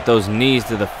town with those knees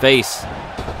to the face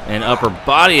and upper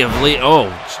body of Aaliyah.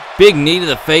 Oh, big knee to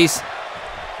the face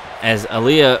as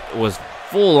Aaliyah was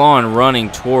full on running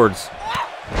towards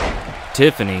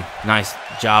Tiffany. Nice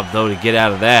job, though, to get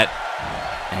out of that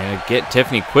and get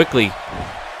Tiffany quickly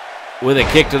with a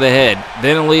kick to the head.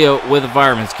 Then Aaliyah with a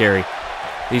fireman's carry.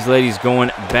 These ladies going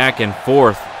back and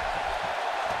forth.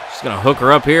 She's going to hook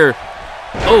her up here.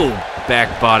 Oh,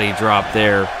 back body drop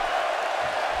there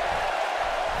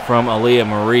from Aaliyah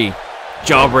Marie.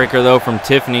 Jawbreaker, though, from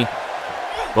Tiffany.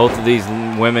 Both of these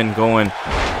women going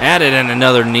at it, and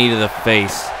another knee to the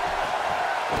face.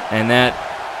 And that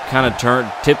kind of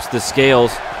tips the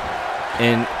scales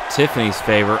in Tiffany's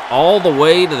favor. All the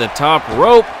way to the top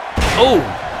rope. Oh,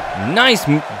 nice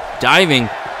diving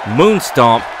moon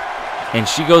stomp. And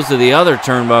she goes to the other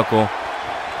turnbuckle.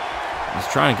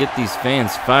 Just trying to get these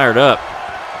fans fired up.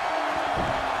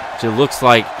 Which it looks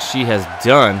like she has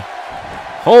done.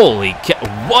 Holy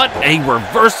cow, what a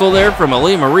reversal there from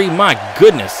Aaliyah Marie, my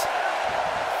goodness.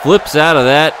 Flips out of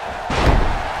that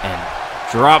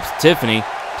and drops Tiffany.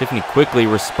 Tiffany quickly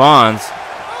responds.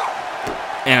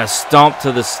 And a stomp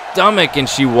to the stomach, and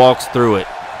she walks through it.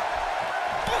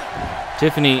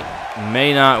 Tiffany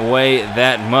may not weigh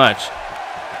that much,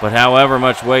 but however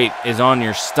much weight is on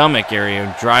your stomach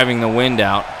area, driving the wind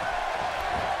out,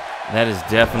 that is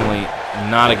definitely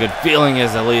not a good feeling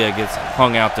as Aaliyah gets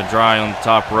hung out to dry on the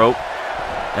top rope.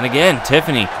 And again,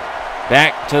 Tiffany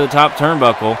back to the top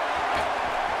turnbuckle,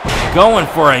 going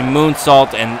for a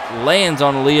moonsault and lands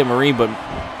on Aaliyah Marie, but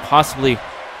possibly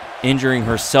injuring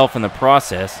herself in the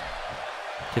process.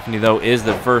 Tiffany, though, is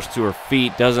the first to her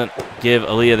feet, doesn't give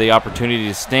Aaliyah the opportunity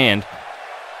to stand.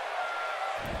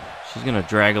 She's going to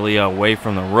drag Aaliyah away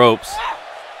from the ropes.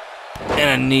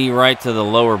 And a knee right to the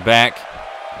lower back.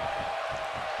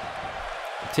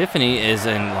 Tiffany is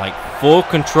in like full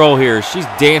control here. She's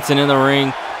dancing in the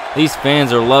ring. These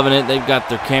fans are loving it. They've got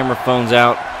their camera phones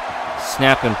out,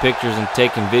 snapping pictures and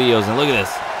taking videos. And look at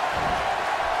this.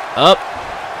 Up.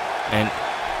 And,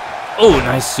 oh,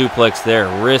 nice suplex there.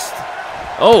 Wrist.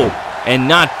 Oh, and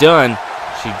not done.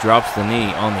 She drops the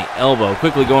knee on the elbow.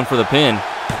 Quickly going for the pin.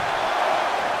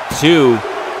 Two.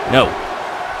 No.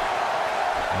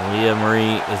 Aaliyah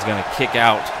Marie is going to kick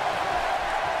out.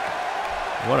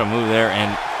 What a move there.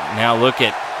 And now look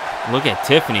at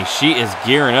Tiffany. She is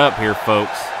gearing up here,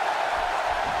 folks.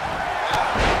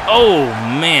 Oh,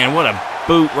 man, what a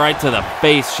boot right to the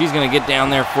face. She's going to get down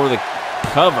there for the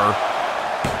cover.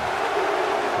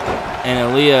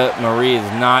 And Aaliyah Marie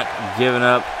is not giving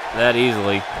up that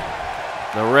easily.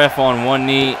 The ref on one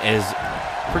knee is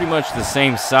pretty much the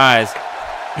same size,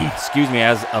 excuse me,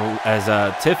 as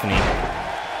Tiffany.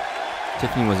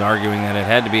 Tiffany was arguing that it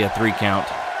had to be a 3 count.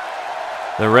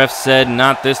 The ref said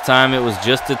not this time, it was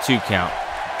just a 2 count.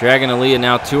 Dragging Aaliyah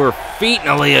now to her feet, and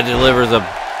Aaliyah delivers a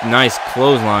nice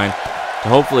clothesline to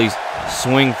hopefully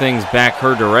swing things back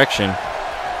her direction.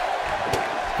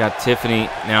 Got Tiffany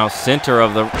now center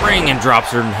of the ring and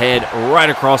drops her head right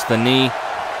across the knee.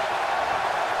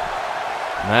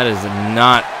 That is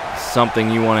not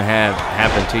something you want to have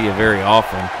happen to you very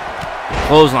often.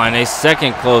 Clothesline, a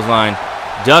second clothesline.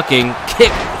 Ducking,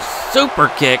 kick, super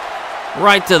kick,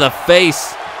 right to the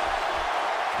face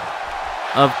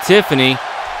of Tiffany.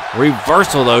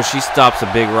 Reversal though, she stops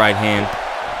a big right hand.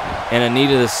 And a knee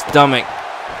to the stomach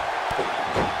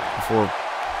before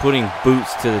putting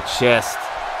boots to the chest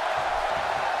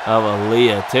of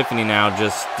Aaliyah. Tiffany now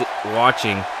just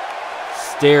watching,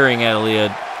 staring at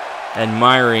Aaliyah,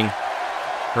 admiring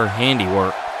her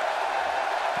handiwork.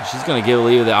 She's going to give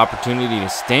Aaliyah the opportunity to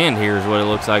stand here is what it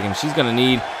looks like, and she's going to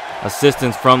need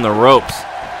assistance from the ropes.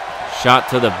 Shot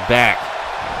to the back.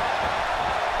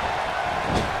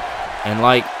 And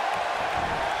like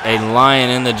a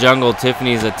lion in the jungle,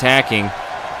 Tiffany's attacking.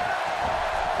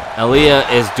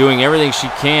 Aaliyah is doing everything she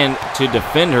can to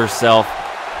defend herself,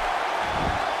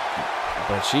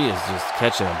 but she is just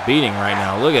catching a beating right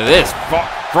now. Look at this.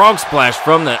 Frog splash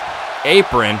from the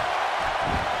apron.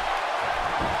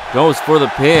 Goes for the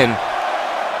pin.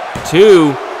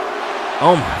 2.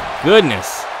 Oh my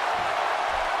goodness.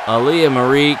 Aaliyah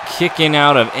Marie kicking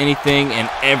out of anything and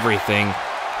everything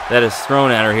that is thrown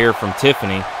at her here from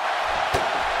Tiffany.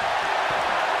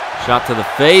 Shot to the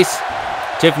face.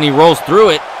 Tiffany rolls through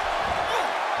it.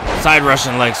 Side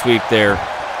Russian leg sweep there.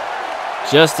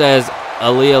 Just as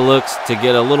Aaliyah looks to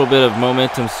get a little bit of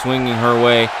momentum swinging her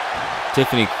way,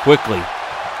 Tiffany quickly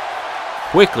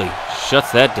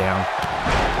shuts that down.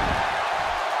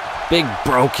 Big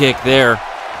bro kick there.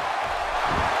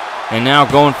 And now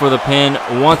going for the pin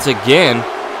once again.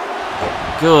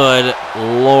 Good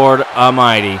Lord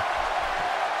Almighty.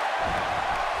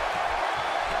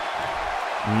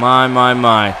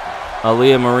 My.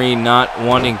 Aaliyah Marie not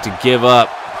wanting to give up.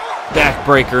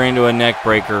 Backbreaker into a neck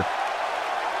breaker.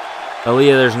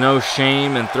 Aaliyah, there's no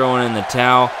shame in throwing in the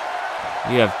towel.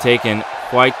 You have taken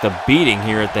quite the beating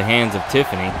here at the hands of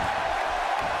Tiffany.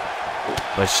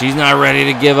 But she's not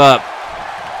ready to give up.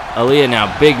 Aaliyah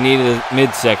now, big knee to the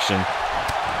midsection.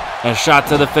 And a shot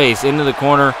to the face. Into the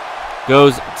corner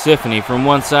goes Tiffany from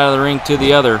one side of the ring to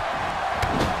the other.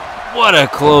 What a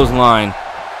clothesline.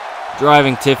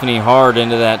 Driving Tiffany hard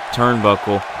into that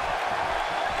turnbuckle.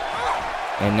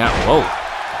 And now, whoa.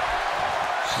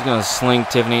 She's going to sling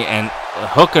Tiffany and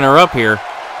hooking her up here.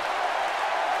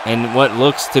 And what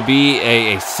looks to be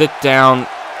a sit-down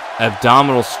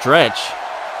abdominal stretch.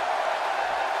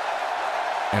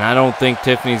 And I don't think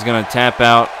Tiffany's going to tap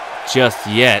out just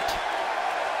yet,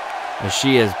 as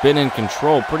she has been in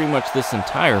control pretty much this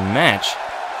entire match.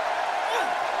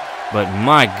 But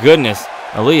my goodness,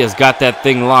 Aaliyah's got that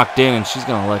thing locked in, and she's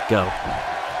going to let go.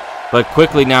 But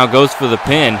quickly now goes for the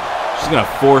pin. She's going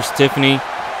to force Tiffany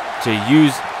to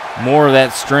use more of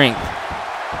that strength.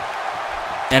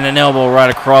 And an elbow right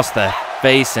across the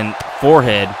face and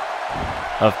forehead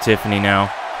of Tiffany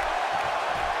now.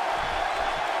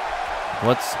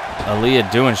 What's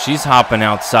Aaliyah doing? She's hopping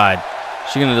outside.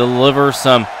 She's going to deliver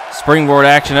some springboard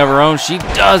action of her own. She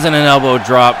does in an elbow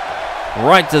drop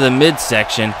right to the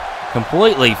midsection.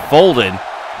 Completely folded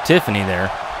Tiffany there.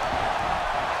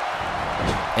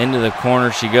 Into the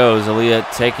corner she goes.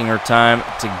 Aaliyah taking her time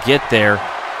to get there.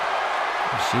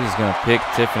 She's going to pick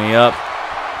Tiffany up.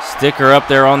 Stick her up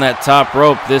there on that top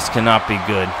rope. This cannot be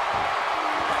good.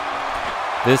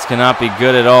 This cannot be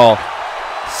good at all.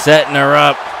 Setting her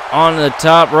up on the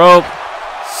top rope.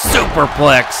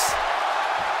 Superplex.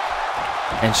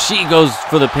 And she goes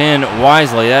for the pin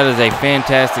wisely. That is a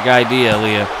fantastic idea,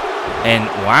 Aaliyah. And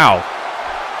wow.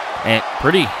 And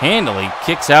pretty handily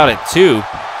kicks out at 2.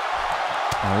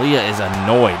 Aaliyah is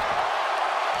annoyed.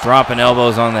 Dropping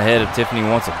elbows on the head of Tiffany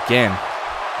once again.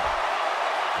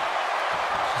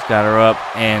 She's got her up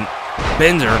and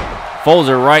bends her, folds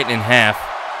her right in half.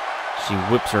 She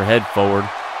whips her head forward.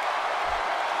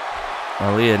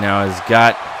 Aaliyah now has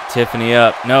got Tiffany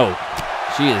up. No,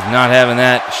 she is not having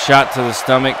that. Shot to the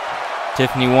stomach.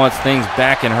 Tiffany wants things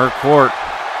back in her court.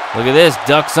 Look at this.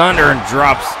 Ducks under and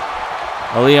drops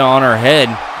Aaliyah on her head.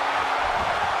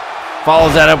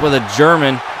 Follows that up with a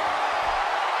German.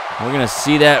 We're going to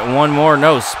see that one more.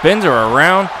 No, spins her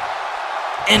around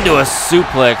into a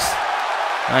suplex.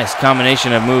 Nice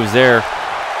combination of moves there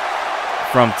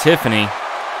from Tiffany.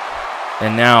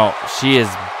 And now she is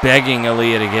begging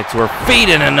Aaliyah to get to her feet,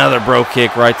 and another bro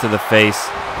kick right to the face.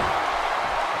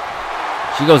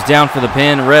 She goes down for the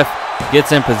pin. Ref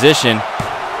gets in position.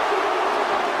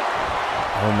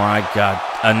 Oh my God.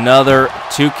 Another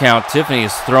 2 count. Tiffany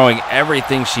is throwing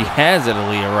everything she has at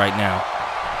Aaliyah right now.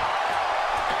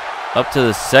 Up to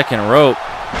the second rope.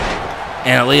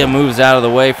 And Aaliyah moves out of the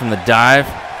way from the dive.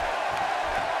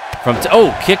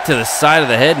 Kick to the side of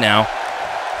the head now.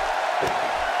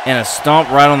 And a stomp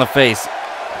right on the face.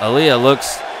 Aaliyah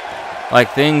looks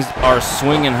like things are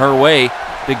swinging her way.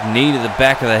 Big knee to the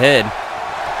back of the head.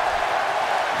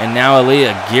 And now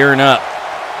Aaliyah gearing up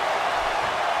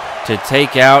to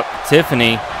take out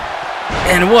Tiffany.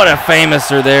 And what a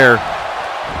famouser there.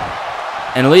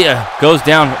 And Aaliyah goes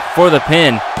down for the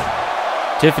pin.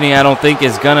 Tiffany, I don't think,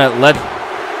 is going to let...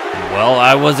 Well,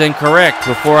 I was incorrect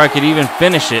before I could even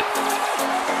finish it.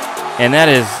 And that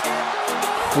is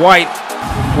quite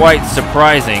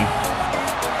surprising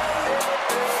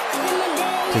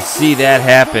to see that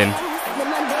happen.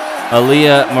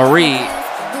 Aaliyah Marie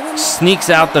sneaks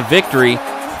out the victory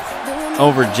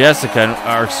over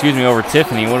over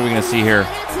Tiffany. What are we going to see here?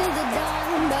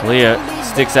 Aaliyah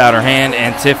sticks out her hand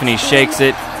and Tiffany shakes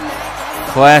it.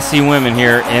 Classy women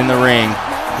here in the ring.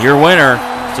 Your winner,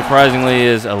 surprisingly,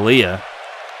 is Aaliyah.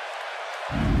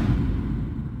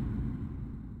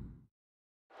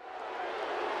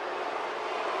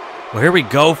 Well, here we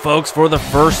go, folks, for the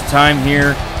first time here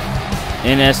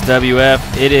in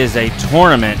SWF. It is a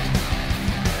tournament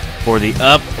for the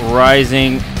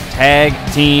Uprising Tag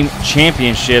Team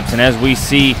Championships. And as we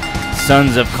see,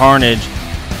 Sons of Carnage,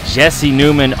 Jesse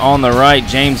Newman on the right,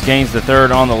 James Gaines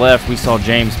III on the left. We saw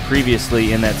James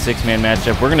previously in that 6-man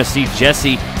matchup. We're going to see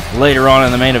Jesse later on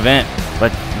in the main event.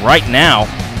 But right now,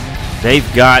 they've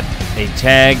got a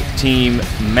tag team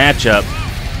matchup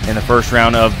in the first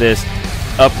round of this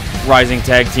Uprising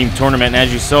Tag Team Tournament. And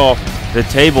as you saw, the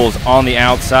tables on the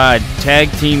outside. Tag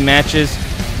team matches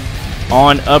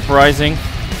on Uprising,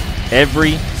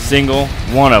 every single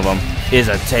one of them is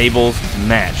a tables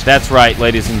match. That's right,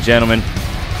 ladies and gentlemen.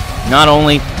 Not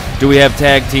only do we have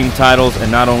tag team titles and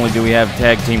not only do we have a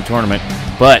tag team tournament,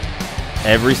 but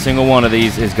every single one of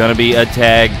these is going to be a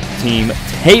tag team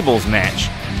tables match.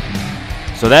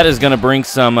 So that is going to bring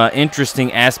some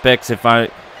interesting aspects, if I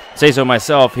say so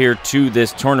myself, here to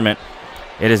this tournament.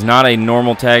 It is not a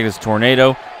normal tag, it's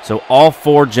Tornado. So all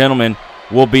 4 gentlemen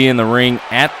will be in the ring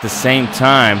at the same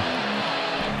time.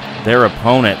 Their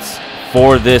opponents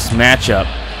for this matchup.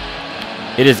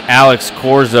 It is Alex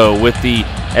Corzo with the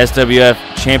SWF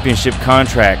Championship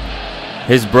contract.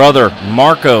 His brother,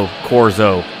 Marco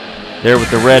Corzo, there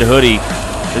with the red hoodie.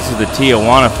 This is the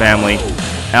Tijuana family.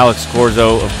 Alex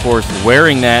Corzo, of course,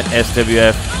 wearing that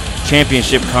SWF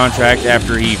Championship contract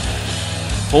after he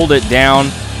pulled it down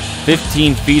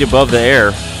 15 feet above the air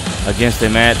against a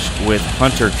match with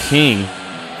Hunter King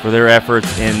for their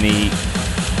efforts in the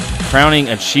Crowning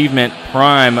Achievement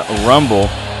Prime Rumble.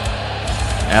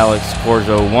 Alex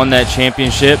Corzo won that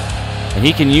championship, and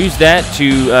he can use that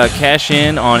to cash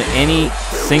in on any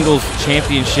singles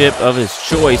championship of his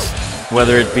choice,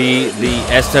 whether it be the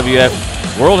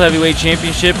SWF World Heavyweight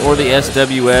Championship or the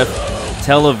SWF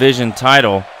Television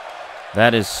title.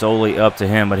 That is solely up to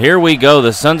him. But here we go,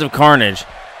 the Sons of Carnage,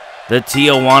 the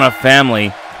Tijuana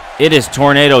family. It is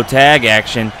Tornado tag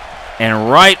action, and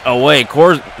right away,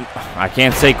 I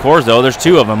can't say Corzo, there's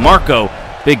 2 of them. Marco,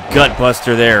 big gut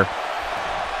buster there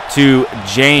to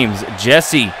James.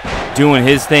 Jesse doing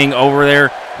his thing over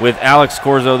there with Alex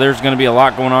Corzo. There's going to be a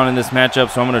lot going on in this matchup,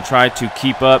 so I'm going to try to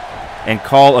keep up and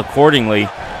call accordingly.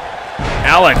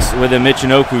 Alex with a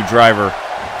Michinoku driver.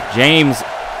 James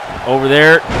over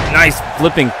there. Nice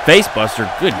flipping face buster.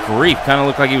 Good grief. Kind of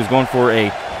looked like he was going for a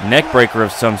neck breaker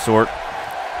of some sort.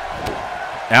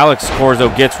 Alex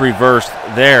Corzo gets reversed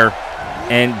there.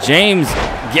 And James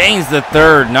Gaines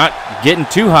III not getting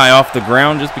too high off the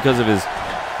ground just because of his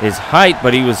height,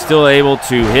 but he was still able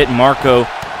to hit Marco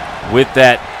with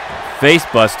that face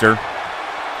buster.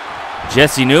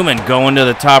 Jesse Newman going to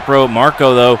the top rope.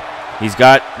 Marco, though, he's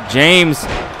got James.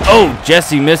 Oh,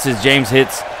 Jesse misses. James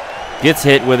gets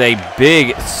hit with a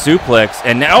big suplex.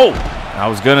 And now, I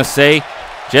was going to say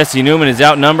Jesse Newman is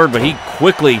outnumbered, but he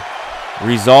quickly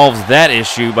resolves that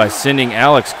issue by sending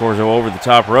Alex Corzo over the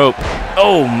top rope.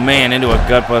 Oh, man, into a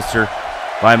gutbuster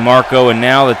by Marco. And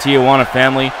now the Tijuana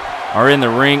family are in the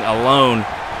ring alone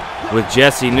with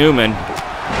Jesse Newman.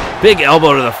 Big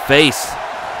elbow to the face.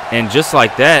 And just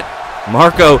like that,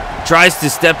 Marco tries to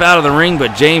step out of the ring,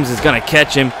 but James is going to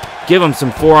catch him, give him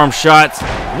some forearm shots.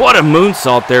 What a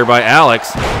moonsault there by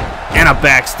Alex, and a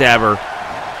backstabber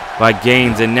by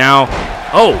Gaines. And now,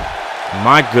 oh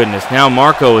my goodness, now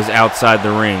Marco is outside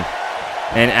the ring,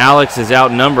 and Alex is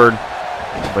outnumbered,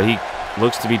 but he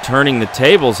looks to be turning the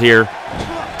tables here,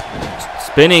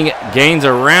 spinning Gaines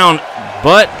around,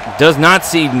 but does not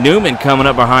see Newman coming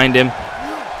up behind him.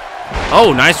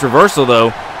 Oh, nice reversal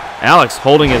though. Alex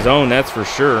holding his own, that's for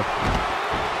sure.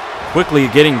 Quickly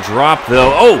getting dropped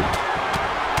though. Oh,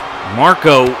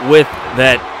 Marco with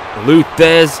that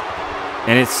Luthez,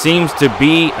 and it seems to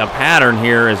be a pattern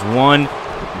here as one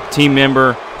team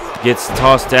member gets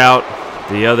tossed out,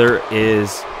 the other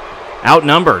is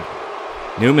outnumbered.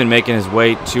 Newman making his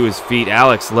way to his feet.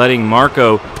 Alex letting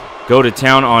Marco go to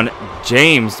town on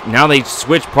James. Now they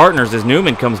switch partners as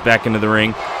Newman comes back into the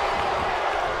ring.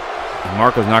 And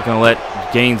Marco's not going to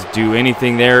let Gaines do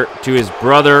anything there to his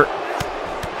brother.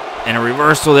 And a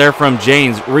reversal there from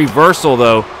James. Reversal,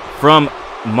 though, from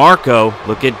Marco.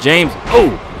 Look at James. Oh!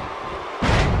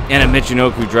 And a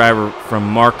Michinoku driver from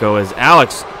Marco as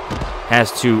Alex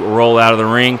has to roll out of the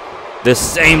ring. The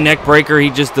same neck breaker he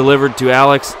just delivered to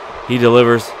Alex, he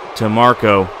delivers to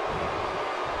Marco.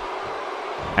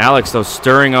 Alex, though,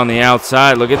 stirring on the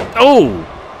outside. Look at, oh!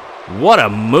 What a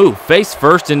move. Face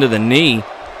first into the knee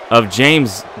of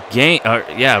James Gaines.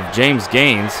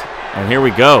 And here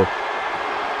we go.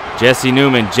 Jesse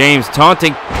Newman, James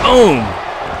taunting. Boom!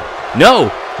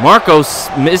 No! Marco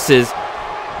misses.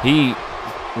 He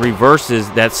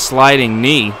reverses that sliding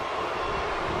knee.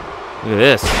 Look at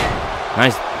this.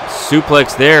 Nice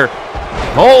suplex there.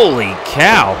 Holy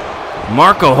cow.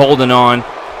 Marco holding on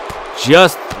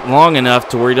just long enough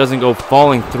to where he doesn't go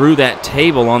falling through that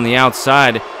table on the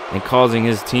outside and causing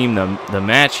his team the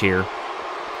match here.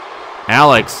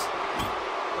 Alex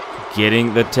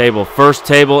getting the table. First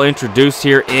table introduced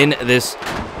here in this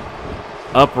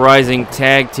Uprising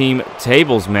Tag Team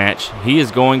Tables match. He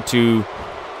is going to,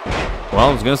 well,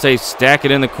 I was going to say stack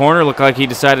it in the corner. Looked like he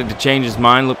decided to change his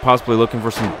mind, possibly looking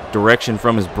for some direction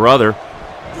from his brother.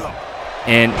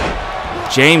 And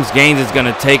James Gaines is going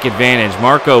to take advantage.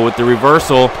 Marco with the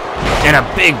reversal and a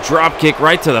big drop kick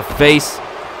right to the face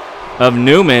of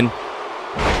Newman.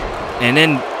 And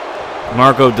then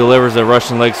Marco delivers a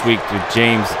Russian leg sweep to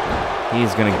James.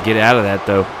 He's going to get out of that,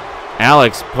 though.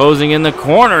 Alex posing in the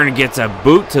corner and gets a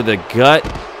boot to the gut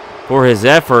for his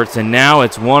efforts. And now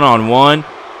it's one-on-one.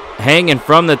 Hanging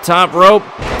from the top rope.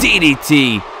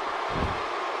 DDT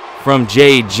from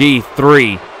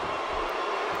JG3.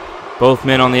 Both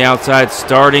men on the outside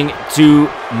starting to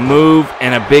move,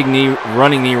 and a big knee,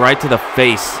 running knee right to the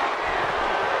face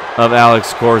of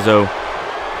Alex Corzo.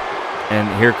 And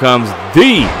here comes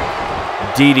the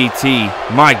DDT.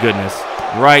 My goodness.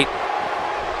 Right.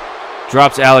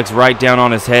 Drops Alex right down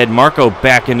on his head. Marco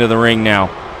back into the ring now.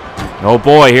 Oh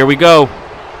boy, here we go.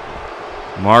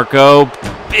 Marco,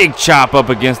 big chop up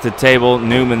against the table.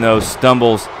 Newman, though,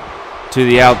 stumbles to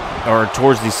the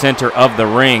towards the center of the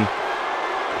ring.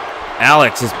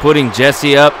 Alex is putting James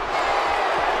up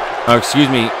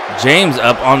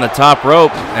on the top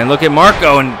rope. And look at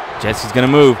Marco, and Jesse's going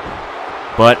to move.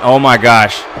 But, oh my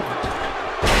gosh.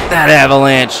 That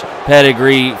avalanche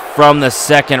pedigree from the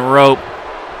second rope.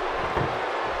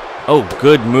 Oh,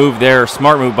 good move there.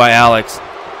 Smart move by Alex.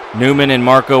 Newman and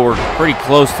Marco were pretty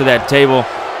close to that table.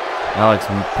 Alex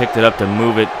picked it up to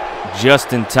move it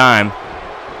just in time.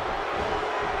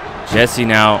 Jesse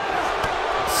now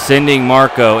sending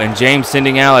Marco, and James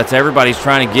sending Alex. Everybody's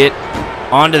trying to get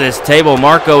onto this table.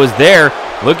 Marco is there.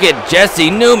 Look at Jesse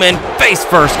Newman. Face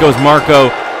first goes Marco.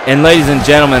 And ladies and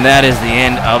gentlemen, that is the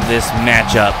end of this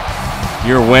matchup.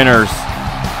 Your winners,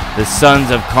 the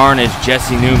Sons of Carnage,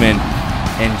 Jesse Newman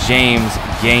and James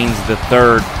Gaines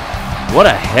III. What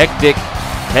a hectic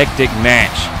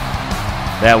match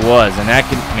that was. And that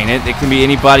can, it can be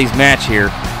anybody's match here.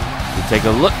 You take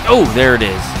a look. Oh, there it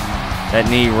is. That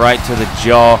knee right to the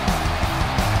jaw.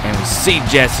 And we see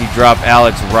Jesse drop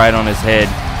Alex right on his head.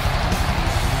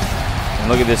 And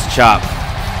look at this chop.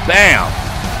 Bam!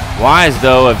 Wise,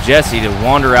 though, of Jesse to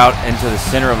wander out into the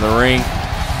center of the ring.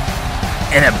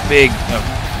 And a big...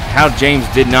 how James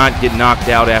did not get knocked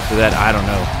out after that, I don't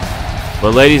know.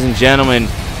 But ladies and gentlemen,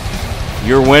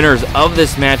 your winners of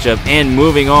this matchup, and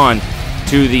moving on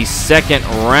to the second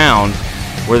round,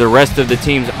 where the rest of the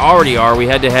teams already are. We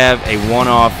had to have a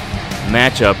one-off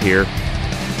matchup here.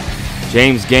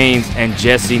 James Gaines and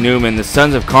Jesse Newman, the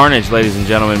Sons of Carnage, ladies and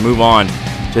gentlemen, move on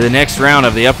to the next round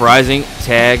of the Uprising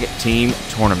Tag Team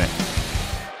Tournament.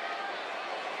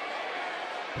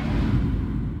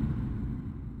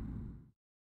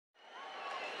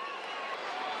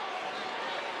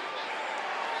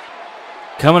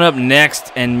 Coming up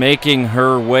next and making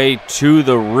her way to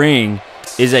the ring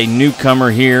is a newcomer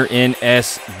here in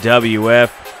SWF.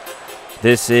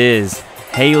 This is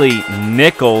Haley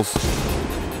Nichols,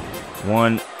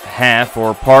 one half,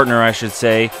 or partner I should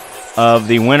say, of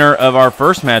the winner of our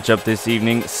first matchup this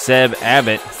evening, Seb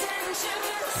Abbott.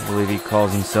 I believe he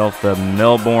calls himself the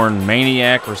Melbourne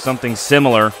Maniac or something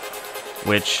similar,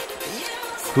 which,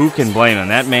 who can blame him?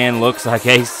 That man looks like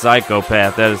a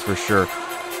psychopath, that is for sure.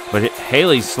 But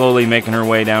Haley's slowly making her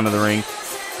way down to the ring.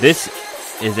 This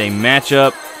is a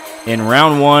matchup in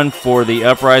round one for the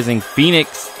Uprising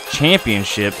Phoenix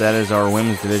Championship. That is our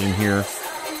women's division here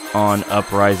on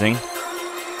Uprising.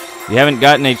 If you haven't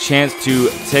gotten a chance to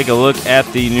take a look at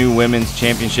the new women's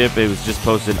championship, it was just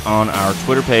posted on our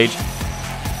Twitter page,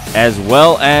 as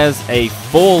well as a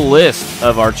full list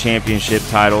of our championship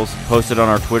titles posted on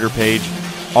our Twitter page.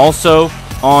 Also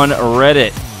on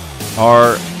Reddit,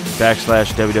 our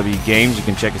 /WWE games. You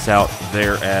can check us out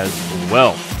there as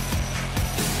well.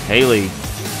 Haley,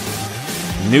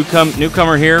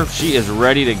 newcomer here. She is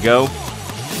ready to go.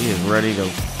 She is ready to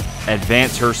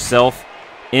advance herself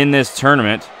in this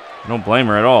tournament. I don't blame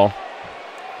her at all.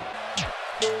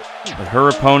 But her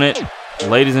opponent,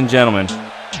 ladies and gentlemen,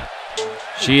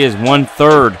 she is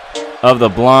 1/3 of the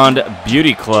Blonde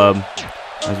Beauty Club,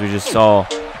 as we just saw.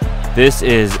 This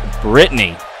is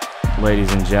Brittany,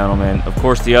 ladies and gentlemen. Of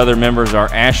course, the other members are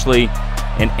Ashley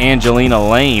and Angelina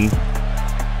Lane.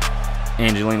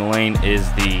 Angelina Lane is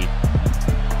the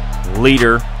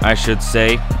leader, I should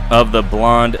say, of the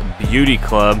Blonde Beauty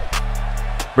Club.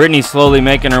 Brittany slowly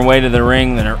making her way to the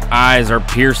ring, and her eyes are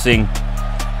piercing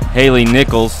Haley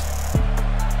Nichols.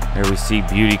 There we see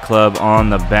Beauty Club on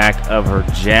the back of her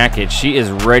jacket. She is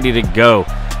ready to go,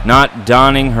 not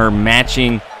donning her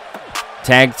matching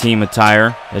tag team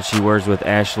attire that she wears with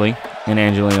Ashley and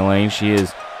Angelina Lane. She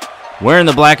is wearing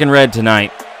the black and red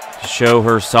tonight to show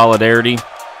her solidarity.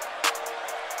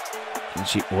 And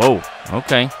whoa,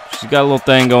 okay. She's got a little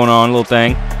thing going on, a little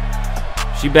thing.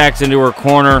 She backs into her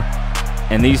corner,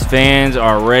 and these fans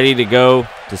are ready to go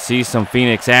to see some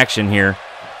Phoenix action here.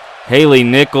 Haley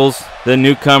Nichols, the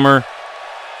newcomer.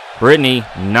 Brittany,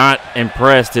 not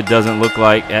impressed, it doesn't look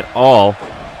like at all.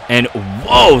 And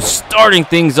whoa, starting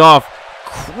things off,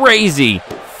 crazy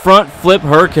front flip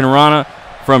Hurricane Rana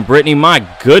from Brittany. My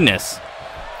goodness,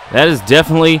 that is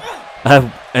definitely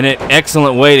an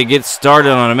excellent way to get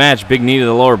started on a match. Big knee to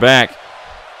the lower back.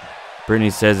 Brittany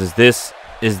says, is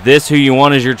this who you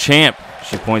want as your champ?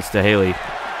 She points to Haley.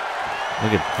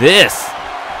 Look at this.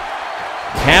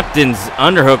 Captain's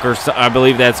underhooker, I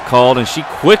believe that's called, and she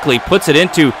quickly puts it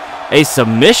into a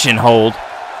submission hold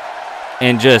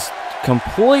and just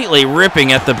completely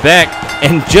ripping at the back.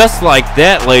 And just like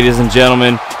that, ladies and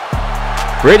gentlemen,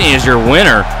 Brittany is your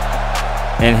winner.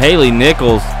 And Haley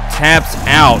Nichols taps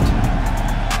out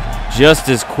just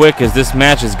as quick as this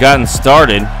match has gotten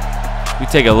started. We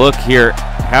take a look here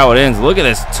how it ends. Look at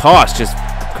this toss, just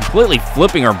completely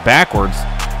flipping her backwards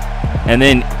and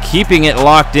then keeping it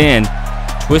locked in,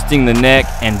 twisting the neck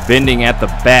and bending at the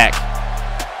back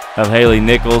of Haley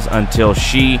Nichols until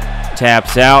she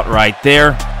taps out right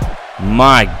there.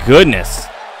 My goodness.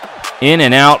 In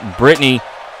and out. Brittany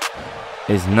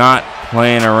is not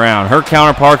playing around. Her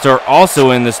counterparts are also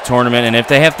in this tournament, and if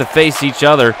they have to face each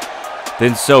other,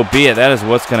 then so be it. That is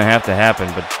what's going to have to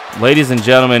happen. But ladies and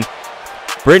gentlemen,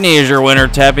 Brittany is your winner,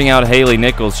 tapping out Haley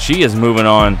Nichols. She is moving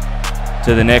on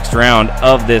to the next round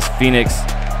of this Phoenix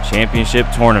Championship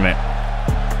tournament.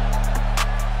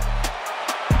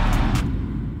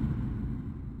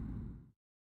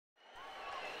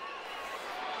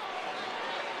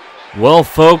 Well,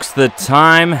 folks, the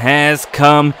time has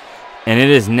come, and it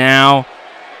is now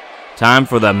time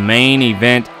for the main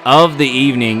event of the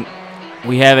evening.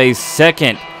 We have a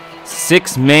second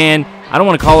six-man, I don't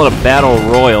want to call it a battle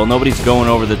royal. Nobody's going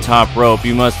over the top rope.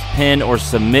 You must pin or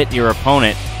submit your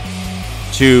opponent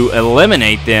to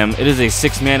eliminate them. It is a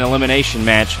six-man elimination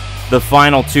match. The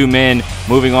final two men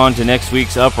moving on to next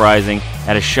week's Uprising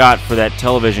at a shot for that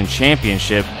television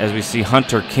championship, as we see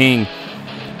Hunter King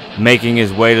making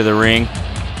his way to the ring.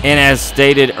 And as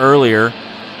stated earlier,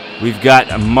 we've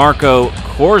got Marco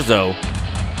Corzo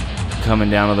coming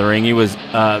down to the ring. He was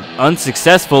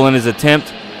unsuccessful in his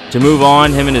attempt to move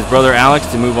on, him and his brother Alex,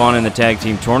 to move on in the tag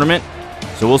team tournament.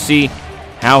 So we'll see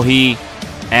how he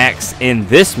acts in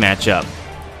this matchup.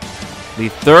 The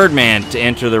third man to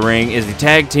enter the ring is the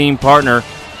tag team partner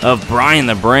of Brian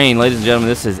the Brain. Ladies and gentlemen,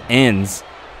 this is Ends.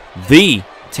 The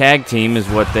tag team is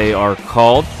what they are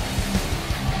called.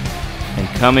 And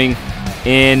coming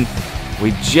in,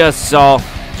 we just saw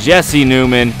Jesse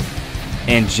Newman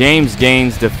and James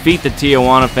Gaines defeat the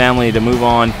Tijuana family to move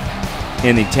on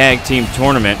in the tag team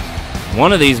tournament.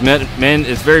 One of these men,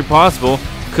 it's very possible,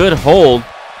 could hold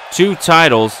 2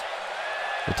 titles,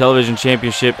 the television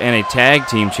championship and a tag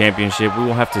team championship. We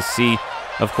will have to see,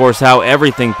 of course, how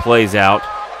everything plays out.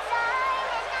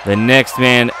 The next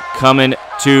man coming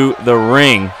to the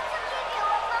ring.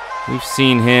 We've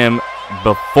seen him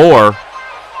before.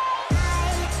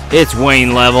 It's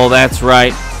Wayne Level, that's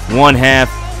right. One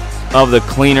half of the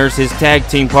Cleaners. His tag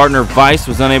team partner, Vice,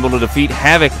 was unable to defeat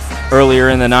Havoc earlier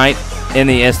in the night in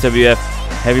the SWF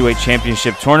Heavyweight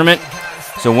Championship Tournament.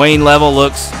 So Wayne Level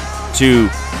looks to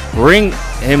bring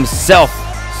himself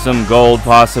some gold,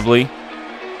 possibly,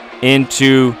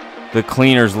 into the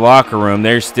Cleaners locker room.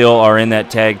 They still are in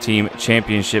that tag team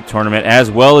championship tournament,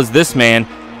 as well as this man,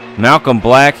 Malcolm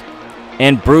Black,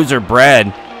 and Bruiser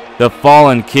Brad, the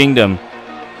Fallen Kingdom,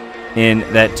 in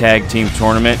that tag team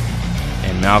tournament.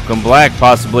 And Malcolm Black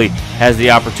possibly has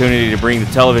the opportunity to bring the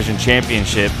television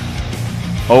championship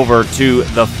over to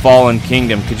the Fallen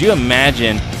Kingdom. Could you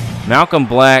imagine Malcolm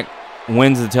Black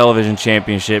wins the television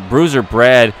championship, Bruiser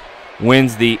Brad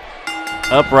wins the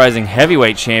Uprising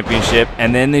Heavyweight Championship,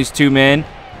 and then these 2 men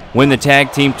win the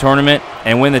tag team tournament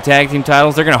and win the tag team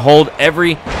titles? They're going to hold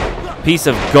every piece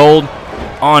of gold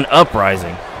on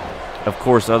Uprising. Of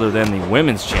course, other than the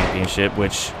women's championship,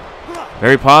 which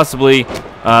very possibly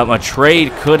a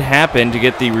trade could happen to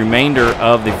get the remainder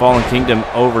of the Fallen Kingdom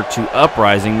over to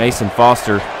Uprising, Mason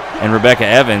Foster and Rebecca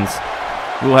Evans.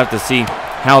 We will have to see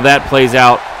how that plays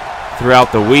out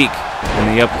throughout the week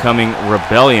in the upcoming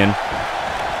Rebellion.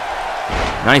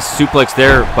 Nice suplex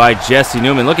there by Jesse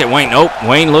Newman. Look at Wayne. Nope,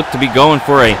 Wayne looked to be going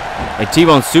for a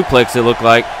T-bone suplex, it looked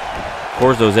like.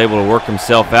 Corzo's able to work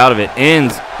himself out of it.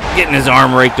 Ends getting his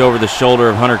arm raked over the shoulder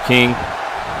of Hunter King.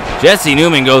 Jesse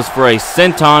Newman goes for a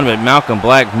senton, but Malcolm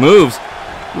Black moves.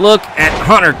 Look at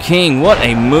Hunter King. What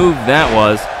a move that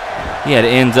was. He had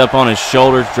Ends up on his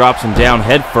shoulders, drops him down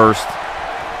head first.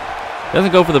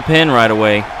 Doesn't go for the pin right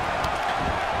away.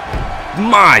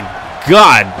 My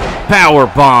God, power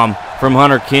bomb from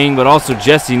Hunter King, but also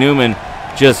Jesse Newman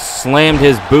just slammed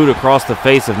his boot across the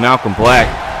face of Malcolm Black.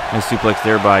 Nice suplex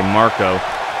there by Marco.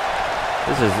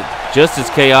 This is just as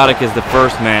chaotic as the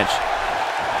first match,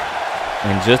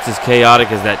 and just as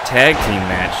chaotic as that tag team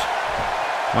match.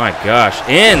 My gosh.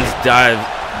 Ends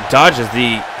dodges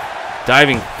the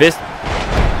diving fist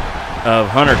of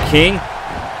Hunter King.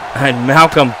 And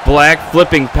Malcolm Black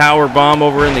flipping power bomb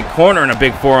over in the corner, and a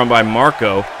big forearm by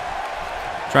Marco.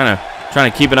 Trying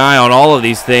to keep an eye on all of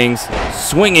these things.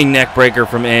 Swinging neck breaker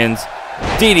from Ends.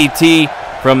 DDT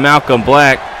from Malcolm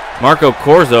Black. Marco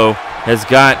Corzo has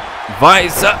got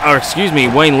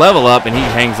Wayne Level up, and he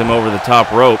hangs him over the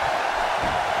top rope.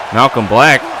 Malcolm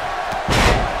Black.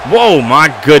 Whoa, my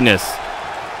goodness.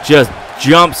 Just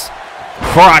jumps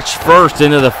crotch first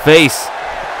into the face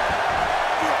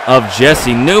of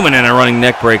Jesse Newman, and a running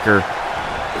neck breaker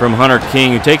from Hunter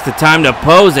King, who takes the time to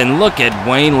pose, and look at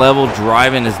Wayne Level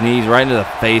driving his knees right into the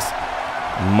face.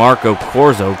 Marco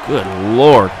Corzo, good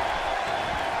Lord.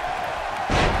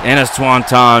 And a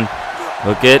swanton.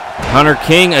 Look at Hunter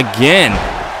King again,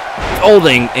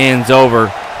 folding Ends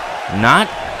over. Not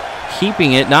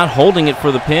keeping it, not holding it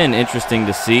for the pin. Interesting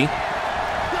to see.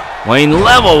 Wayne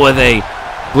Level with a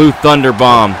Blue Thunder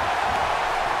Bomb.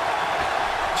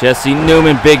 Jesse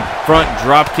Newman, big front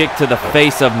drop kick to the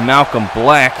face of Malcolm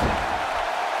Black.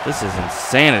 This is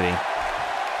insanity.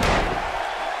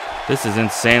 This is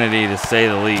insanity, to say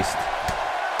the least.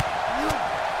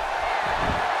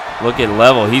 Look at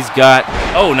Level. He's got,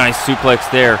 oh, nice suplex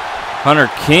there.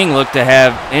 Hunter King looked to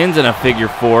have Ends in a figure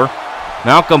 4.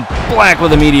 Malcolm Black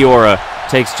with a Meteora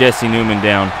takes Jesse Newman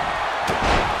down.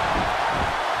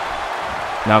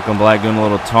 Malcolm Black doing a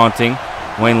little taunting.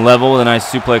 Wayne Level with a nice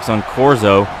suplex on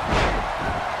Corzo.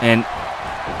 And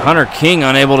Hunter King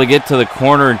unable to get to the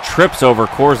corner and trips over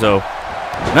Corzo.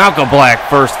 Malcolm Black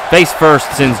face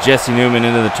first sends Jesse Newman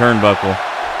into the turnbuckle.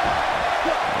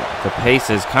 The pace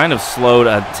has kind of slowed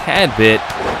a tad bit.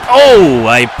 Oh,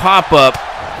 a pop-up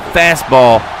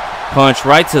fastball punch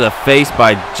right to the face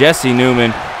by Jesse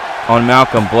Newman on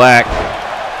Malcolm Black.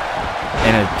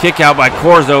 And a kick out by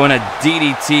Corzo, and a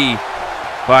DDT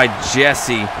by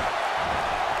Jesse.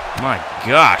 My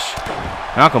gosh.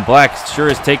 Malcolm Black sure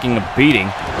is taking a beating.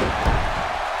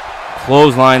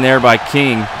 Clothesline there by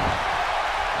King.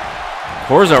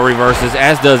 Corzo reverses,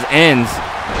 as does Ends.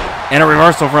 And a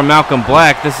reversal from Malcolm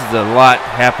Black. This is a lot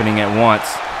happening at once.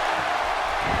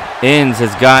 Ends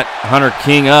has got Hunter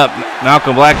King up.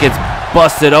 Malcolm Black gets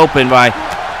busted open by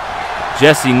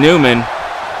Jesse Newman.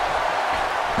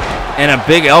 And a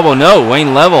big elbow. No,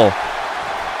 Wayne Level.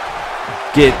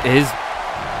 His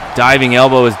diving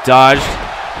elbow is dodged.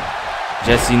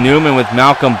 Jesse Newman with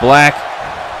Malcolm Black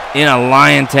in a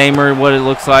lion tamer, what it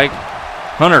looks like.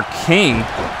 Hunter King,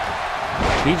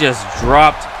 he just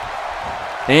dropped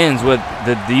Ends with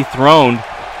the dethroned,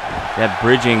 that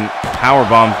bridging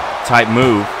powerbomb type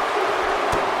move.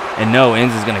 And no,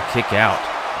 Ends is going to kick out.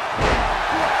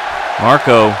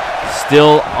 Marco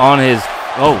still on his,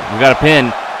 oh, we got a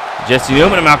pin. Jesse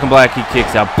Newman and Malcolm Black, he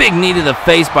kicks out. Big knee to the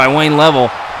face by Wayne Level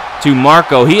to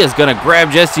Marco. He is going to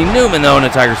grab Jesse Newman, though, in a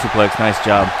Tiger Suplex. Nice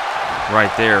job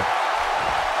right there.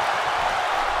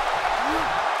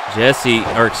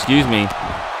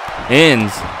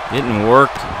 Ends getting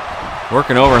worked.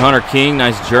 Working over Hunter King.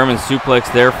 Nice German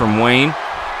suplex there from Wayne.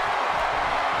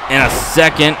 And a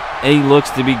second, he looks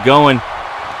to be going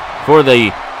for the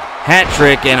hat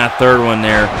trick, and a third one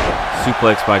there.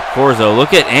 Suplex by Corzo.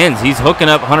 Look at Ends. He's hooking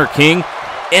up Hunter King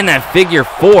in that figure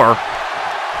 4.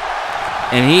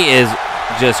 And he is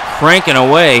just cranking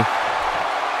away.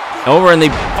 Over in the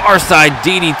far side,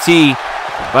 DDT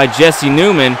by Jesse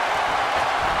Newman.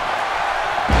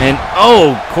 And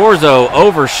oh, Corzo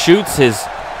overshoots his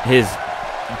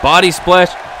body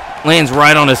splash. Lands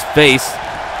right on his face.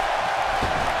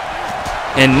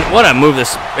 And what a move. The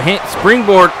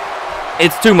springboard,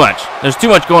 it's too much. There's too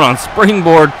much going on.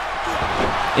 Springboard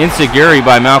Insiguri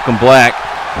by Malcolm Black.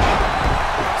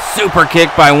 Super kick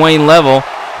by Wayne Level.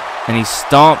 And he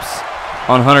stomps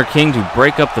on Hunter King to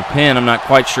break up the pin. I'm not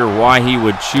quite sure why he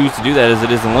would choose to do that, as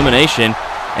it is elimination.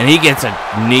 And he gets a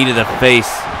knee to the face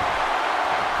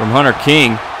from Hunter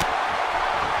King.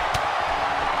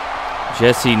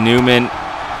 Jesse Newman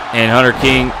and Hunter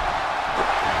King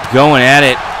going at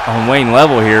it on Wayne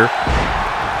Level here.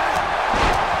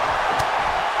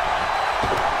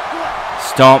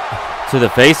 Stomp to the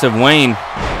face of Wayne.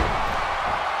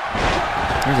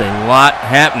 There's a lot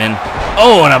happening.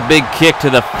 Oh, and a big kick to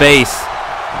the face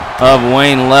of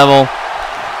Wayne Level.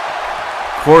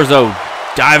 Corzo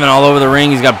diving all over the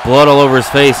ring. He's got blood all over his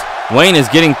face. Wayne is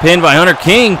getting pinned by Hunter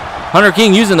King. Hunter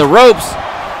King using the ropes.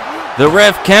 The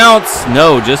ref counts.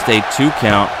 No, just a 2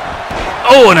 count.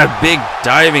 Oh, and a big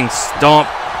diving stomp.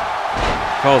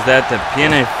 Calls that the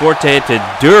piene forte to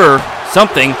dur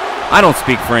something. I don't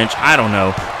speak French. I don't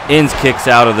know. Ends kicks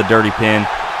out of the dirty pin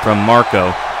from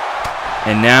Marco.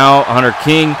 And now Hunter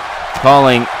King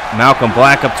calling Malcolm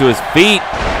Black up to his feet.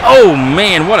 Oh,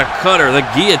 man, what a cutter. The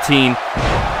guillotine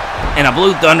and a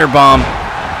blue thunder bomb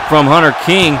from Hunter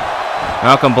King.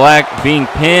 Malcolm Black being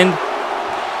pinned.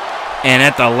 And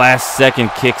at the last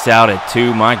second kicks out at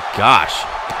 2. My gosh.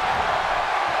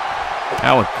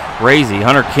 That was crazy.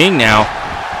 Hunter King now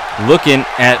looking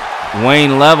at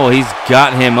Wayne Level. He's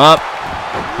got him up.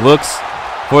 Looks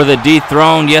for the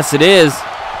dethroned. Yes, it is.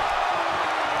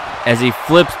 As he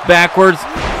flips backwards,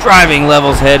 driving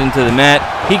Level's head into the mat.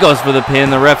 He goes for the pin.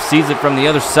 The ref sees it from the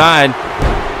other side.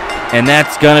 And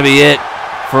that's going to be it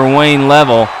for Wayne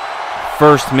Level.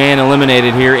 First man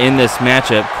eliminated here in this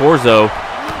matchup. Corzo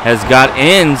has got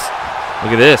Ends.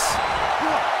 Look at this.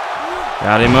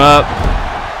 Got him up.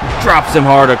 Drops him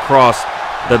hard across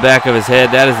the back of his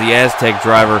head. That is the Aztec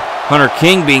driver. Hunter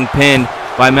King being pinned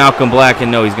by Malcolm Black.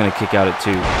 And no, he's going to kick out at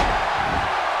 2.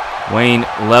 Wayne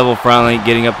Level finally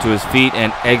getting up to his feet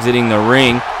and exiting the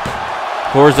ring.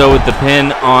 Corzo with the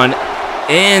pin on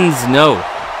Ends. No.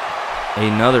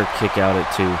 Another kick out at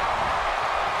 2.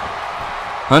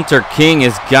 Hunter King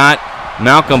has got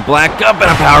Malcolm Black up in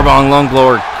a powerbomb lung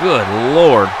blower. Good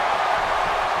Lord.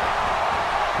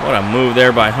 What a move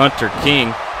there by Hunter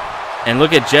King. And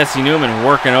look at Jesse Newman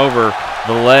working over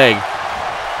the leg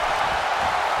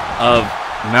of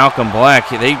Malcolm Black.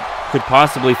 They could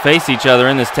possibly face each other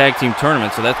in this tag team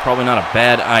tournament, so that's probably not a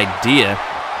bad idea.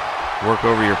 Work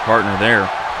over your partner there.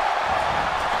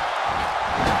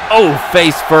 Oh,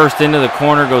 face first into the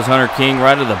corner goes Hunter King,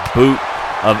 right to the boot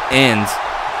of Ends.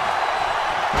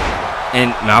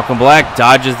 And Malcolm Black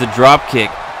dodges the drop kick.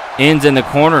 Ends in the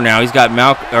corner now. He's got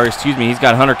he's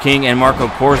got Hunter King and Marco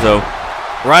Corzo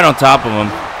right on top of him.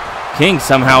 King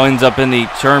somehow ends up in the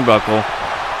turnbuckle.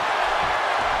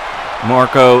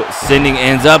 Marco sending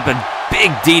Ends up, a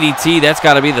big DDT. That's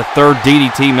got to be the 3rd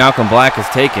DDT Malcolm Black has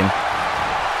taken.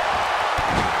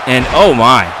 And oh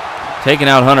my, taking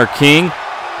out Hunter King.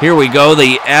 Here we go,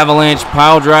 the avalanche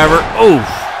pile driver. Oof.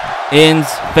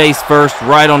 Ends face first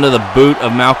right onto the boot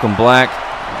of Malcolm Black.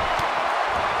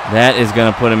 That is going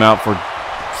to put him out for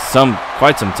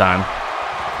quite some time.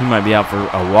 He might be out for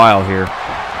a while here.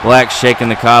 Black shaking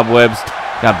the cobwebs.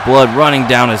 Got blood running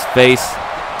down his face.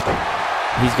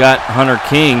 He's got Hunter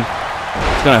King.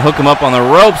 He's going to hook him up on the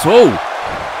ropes. Whoa!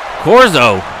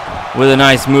 Corzo with a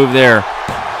nice move there.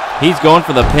 He's going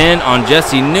for the pin on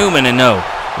Jesse Newman, and no.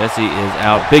 Jesse is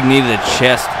out. Big knee to the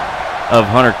chest of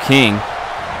Hunter King.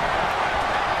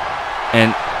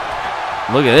 And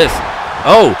look at this.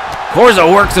 Oh,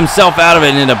 Corzo works himself out of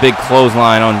it and in a big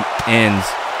clothesline on ends.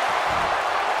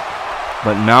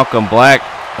 But Malcolm Black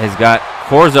has got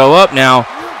Corzo up now.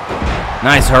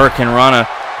 Nice Hurricane Rana.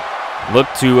 Look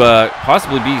to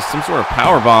possibly be some sort of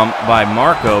power bomb by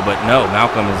Marco, but no,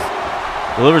 Malcolm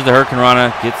delivers the Hurricane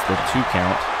Rana, gets the 2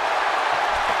 count.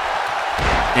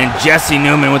 And Jesse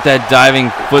Newman with that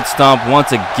diving foot stomp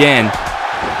once again.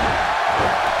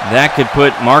 That could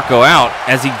put Marco out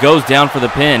as he goes down for the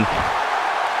pin.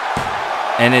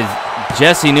 And is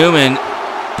Jesse Newman,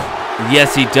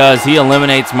 yes he does, he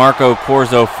eliminates Marco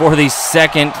Corzo for the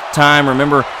 2nd time.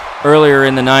 Remember earlier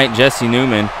in the night, Jesse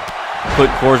Newman put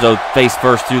Corzo face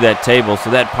first through that table,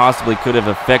 so that possibly could have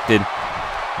affected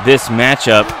this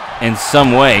matchup in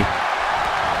some way.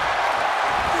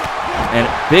 And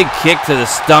big kick to the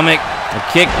stomach. A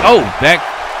kick, oh, back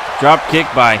drop kick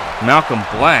by Malcolm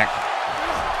Black.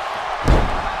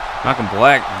 Malcolm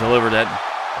Black delivered that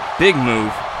big move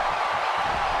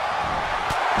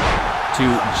to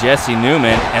Jesse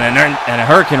Newman. And a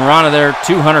Hurricane Rana there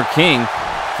to Hunter King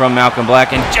from Malcolm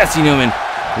Black. And Jesse Newman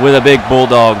with a big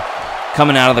bulldog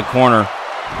coming out of the corner.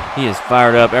 He is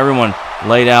fired up. Everyone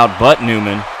laid out but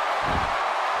Newman.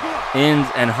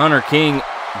 Ends and Hunter King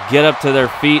get up to their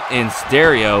feet in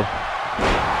stereo.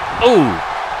 Oh,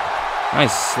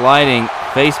 nice sliding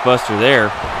face buster there.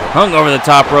 Hung over the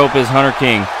top rope is Hunter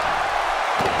King.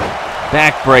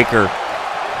 Backbreaker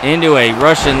into a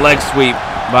Russian leg sweep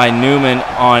by Newman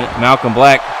on Malcolm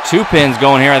Black. 2 pins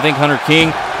going here. I think Hunter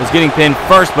King was getting pinned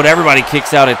first, but everybody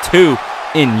kicks out at 2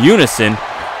 in unison.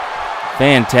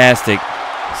 Fantastic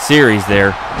series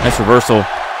there. Nice reversal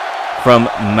from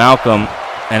Malcolm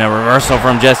and a reversal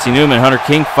from Jesse Newman. Hunter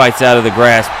King fights out of the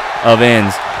grasp of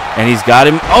Ends, and he's got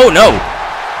him. Oh, no.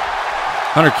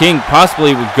 Hunter King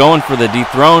possibly going for the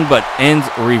dethrone, but Ends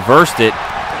reversed it.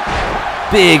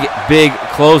 Big, big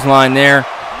clothesline there.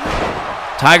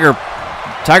 Tiger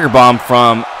bomb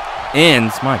from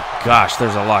Ends. My gosh,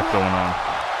 there's a lot going on.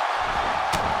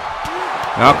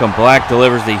 Malcolm Black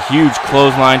delivers the huge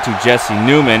clothesline to Jesse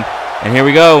Newman. And here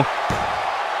we go.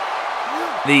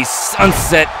 The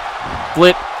sunset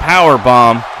flip power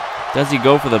bomb. Does he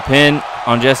go for the pin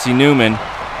on Jesse Newman?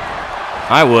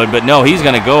 I would, but no, he's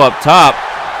going to go up top.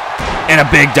 And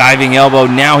a big diving elbow.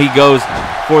 Now he goes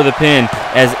for the pin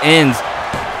as Ends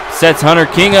sets Hunter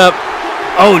King up.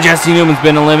 Oh, Jesse Newman's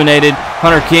been eliminated.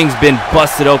 Hunter King's been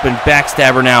busted open.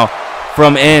 Backstabber now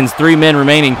from Ends. 3 men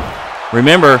remaining.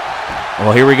 Remember,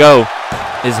 well, here we go.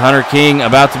 Is Hunter King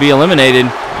about to be eliminated?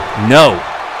 No,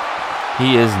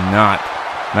 he is not.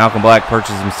 Malcolm Black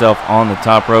perches himself on the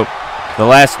top rope. The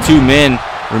last 2 men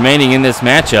remaining in this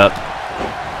matchup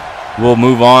will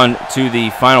move on to the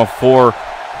Final 4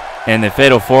 and the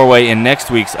Fatal 4-Way in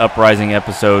next week's Uprising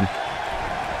episode.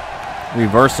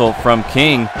 Reversal from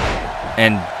King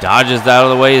and dodges out of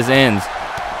the way his Ends.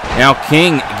 Now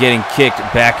King getting kicked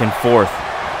back and forth.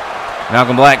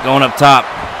 Malcolm Black going up top.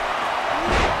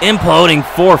 Imploding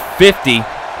 450.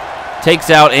 Takes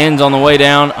out Ends on the way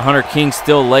down. Hunter King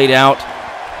still laid out.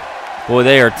 Boy,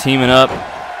 they are teaming up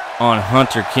on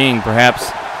Hunter King. Perhaps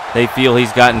they feel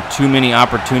he's gotten too many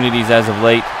opportunities as of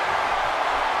late.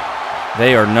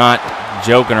 They are not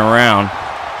joking around.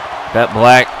 That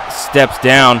Black steps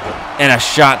down and a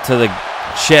shot to the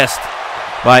chest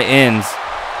by Ends.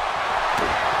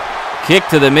 Kick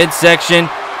to the midsection.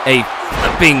 A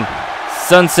flipping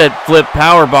sunset flip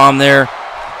power bomb there.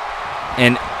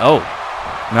 And, oh,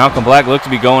 Malcolm Black looked to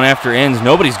be going after Ends.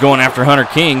 Nobody's going after Hunter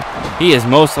King. He is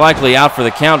most likely out for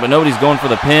the count, but nobody's going for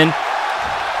the pin.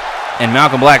 And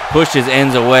Malcolm Black pushes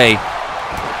Ends away.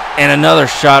 And another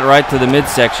shot right to the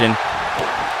midsection.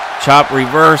 Chop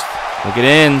reversed. Look at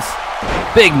Ends.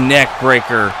 Big neck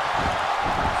breaker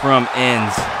from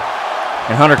Ends.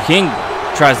 And Hunter King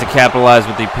tries to capitalize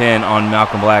with the pin on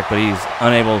Malcolm Black, but he's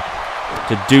unable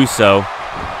to do so.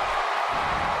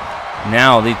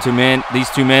 Now these two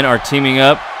men are teaming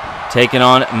up, taking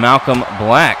on Malcolm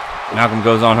Black. Malcolm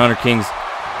goes on Hunter King's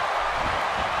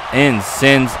Ends,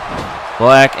 sends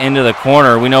Black into the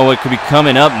corner. We know what could be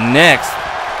coming up next.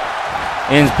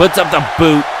 Ends puts up the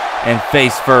boot and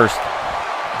face first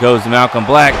goes Malcolm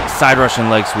Black. Side Russian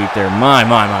leg sweep there. My.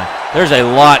 There's a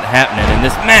lot happening in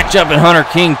this matchup, and Hunter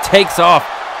King takes off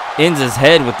Ends'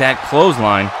 head with that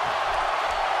clothesline.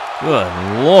 Good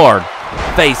Lord.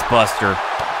 Face buster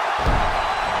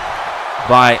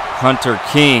by Hunter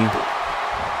King.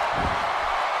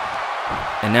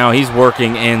 And now he's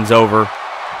working Ends over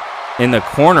in the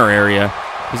corner area.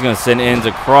 He's going to send Ends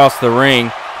across the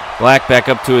ring. Black back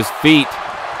up to his feet.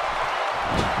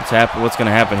 What's going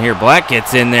to happen here? Black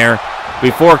gets in there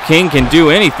before King can do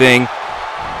anything.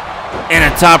 And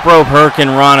a top rope Hurricane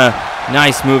Rana.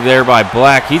 Nice move there by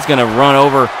Black. He's going to run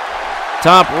over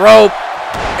top rope.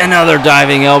 Another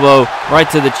diving elbow right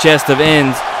to the chest of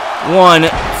Ends. 1, 2,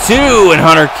 and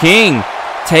Hunter King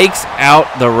takes out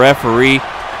the referee.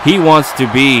 He wants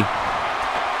to be,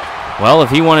 well,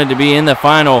 if he wanted to be in the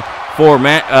final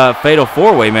fatal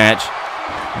four-way match,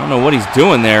 I don't know what he's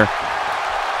doing there.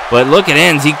 But look at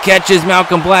Ends. He catches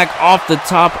Malcolm Black off the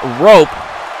top rope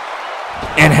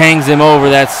and hangs him over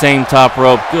that same top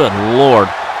rope. Good Lord.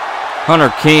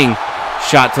 Hunter King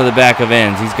shot to the back of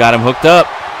Ends. He's got him hooked up.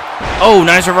 Oh,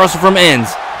 nice reversal from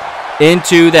Ends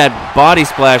into that body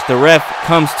splash. The ref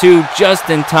comes to just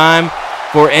in time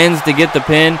for Ends to get the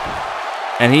pin,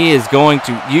 and he is going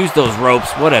to use those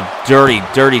ropes. What a dirty,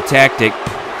 dirty tactic.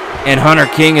 And Hunter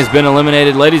King has been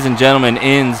eliminated. Ladies and gentlemen,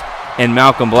 Ends and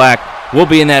Malcolm Black will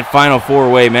be in that final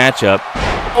four-way matchup.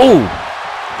 Oh,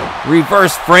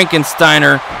 reverse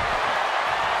Frankensteiner.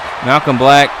 Malcolm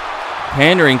Black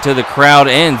pandering to the crowd.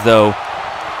 Ends, though,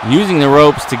 using the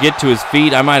ropes to get to his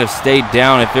feet. I might have stayed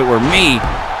down if it were me.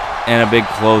 And a big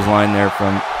clothesline there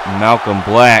from Malcolm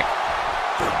Black.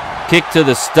 Kick to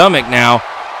the stomach now.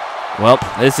 Well,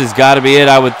 this has got to be it,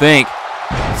 I would think.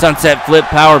 Sunset flip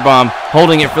powerbomb,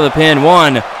 holding it for the pin.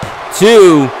 1,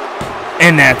 2,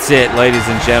 and that's it, ladies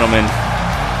and gentlemen.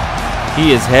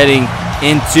 He is heading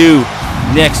into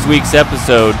next week's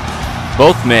episode.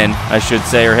 Both men, I should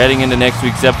say, are heading into next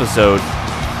week's episode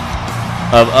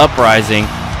of Uprising.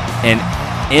 And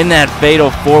in that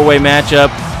fatal four-way matchup,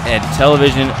 a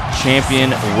television champion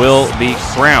will be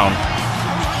crowned.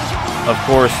 Of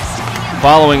course,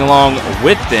 following along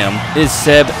with them is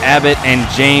Seb Abbott and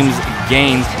James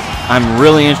Gaines. I'm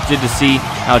really interested to see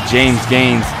how James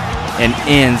Gaines and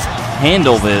Ends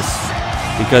handle this,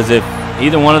 because if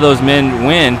either one of those men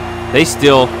win, they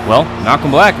still, well, Malcolm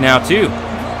Black now too.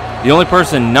 The only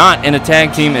person not in a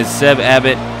tag team is Seb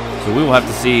Abbott, so we will have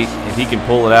to see if he can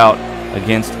pull it out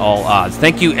against all odds.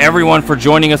 Thank you everyone for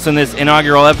joining us in this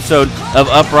inaugural episode of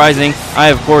Uprising. I,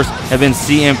 of course, have been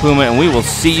CM Puma, and we will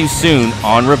see you soon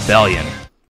on Rebellion.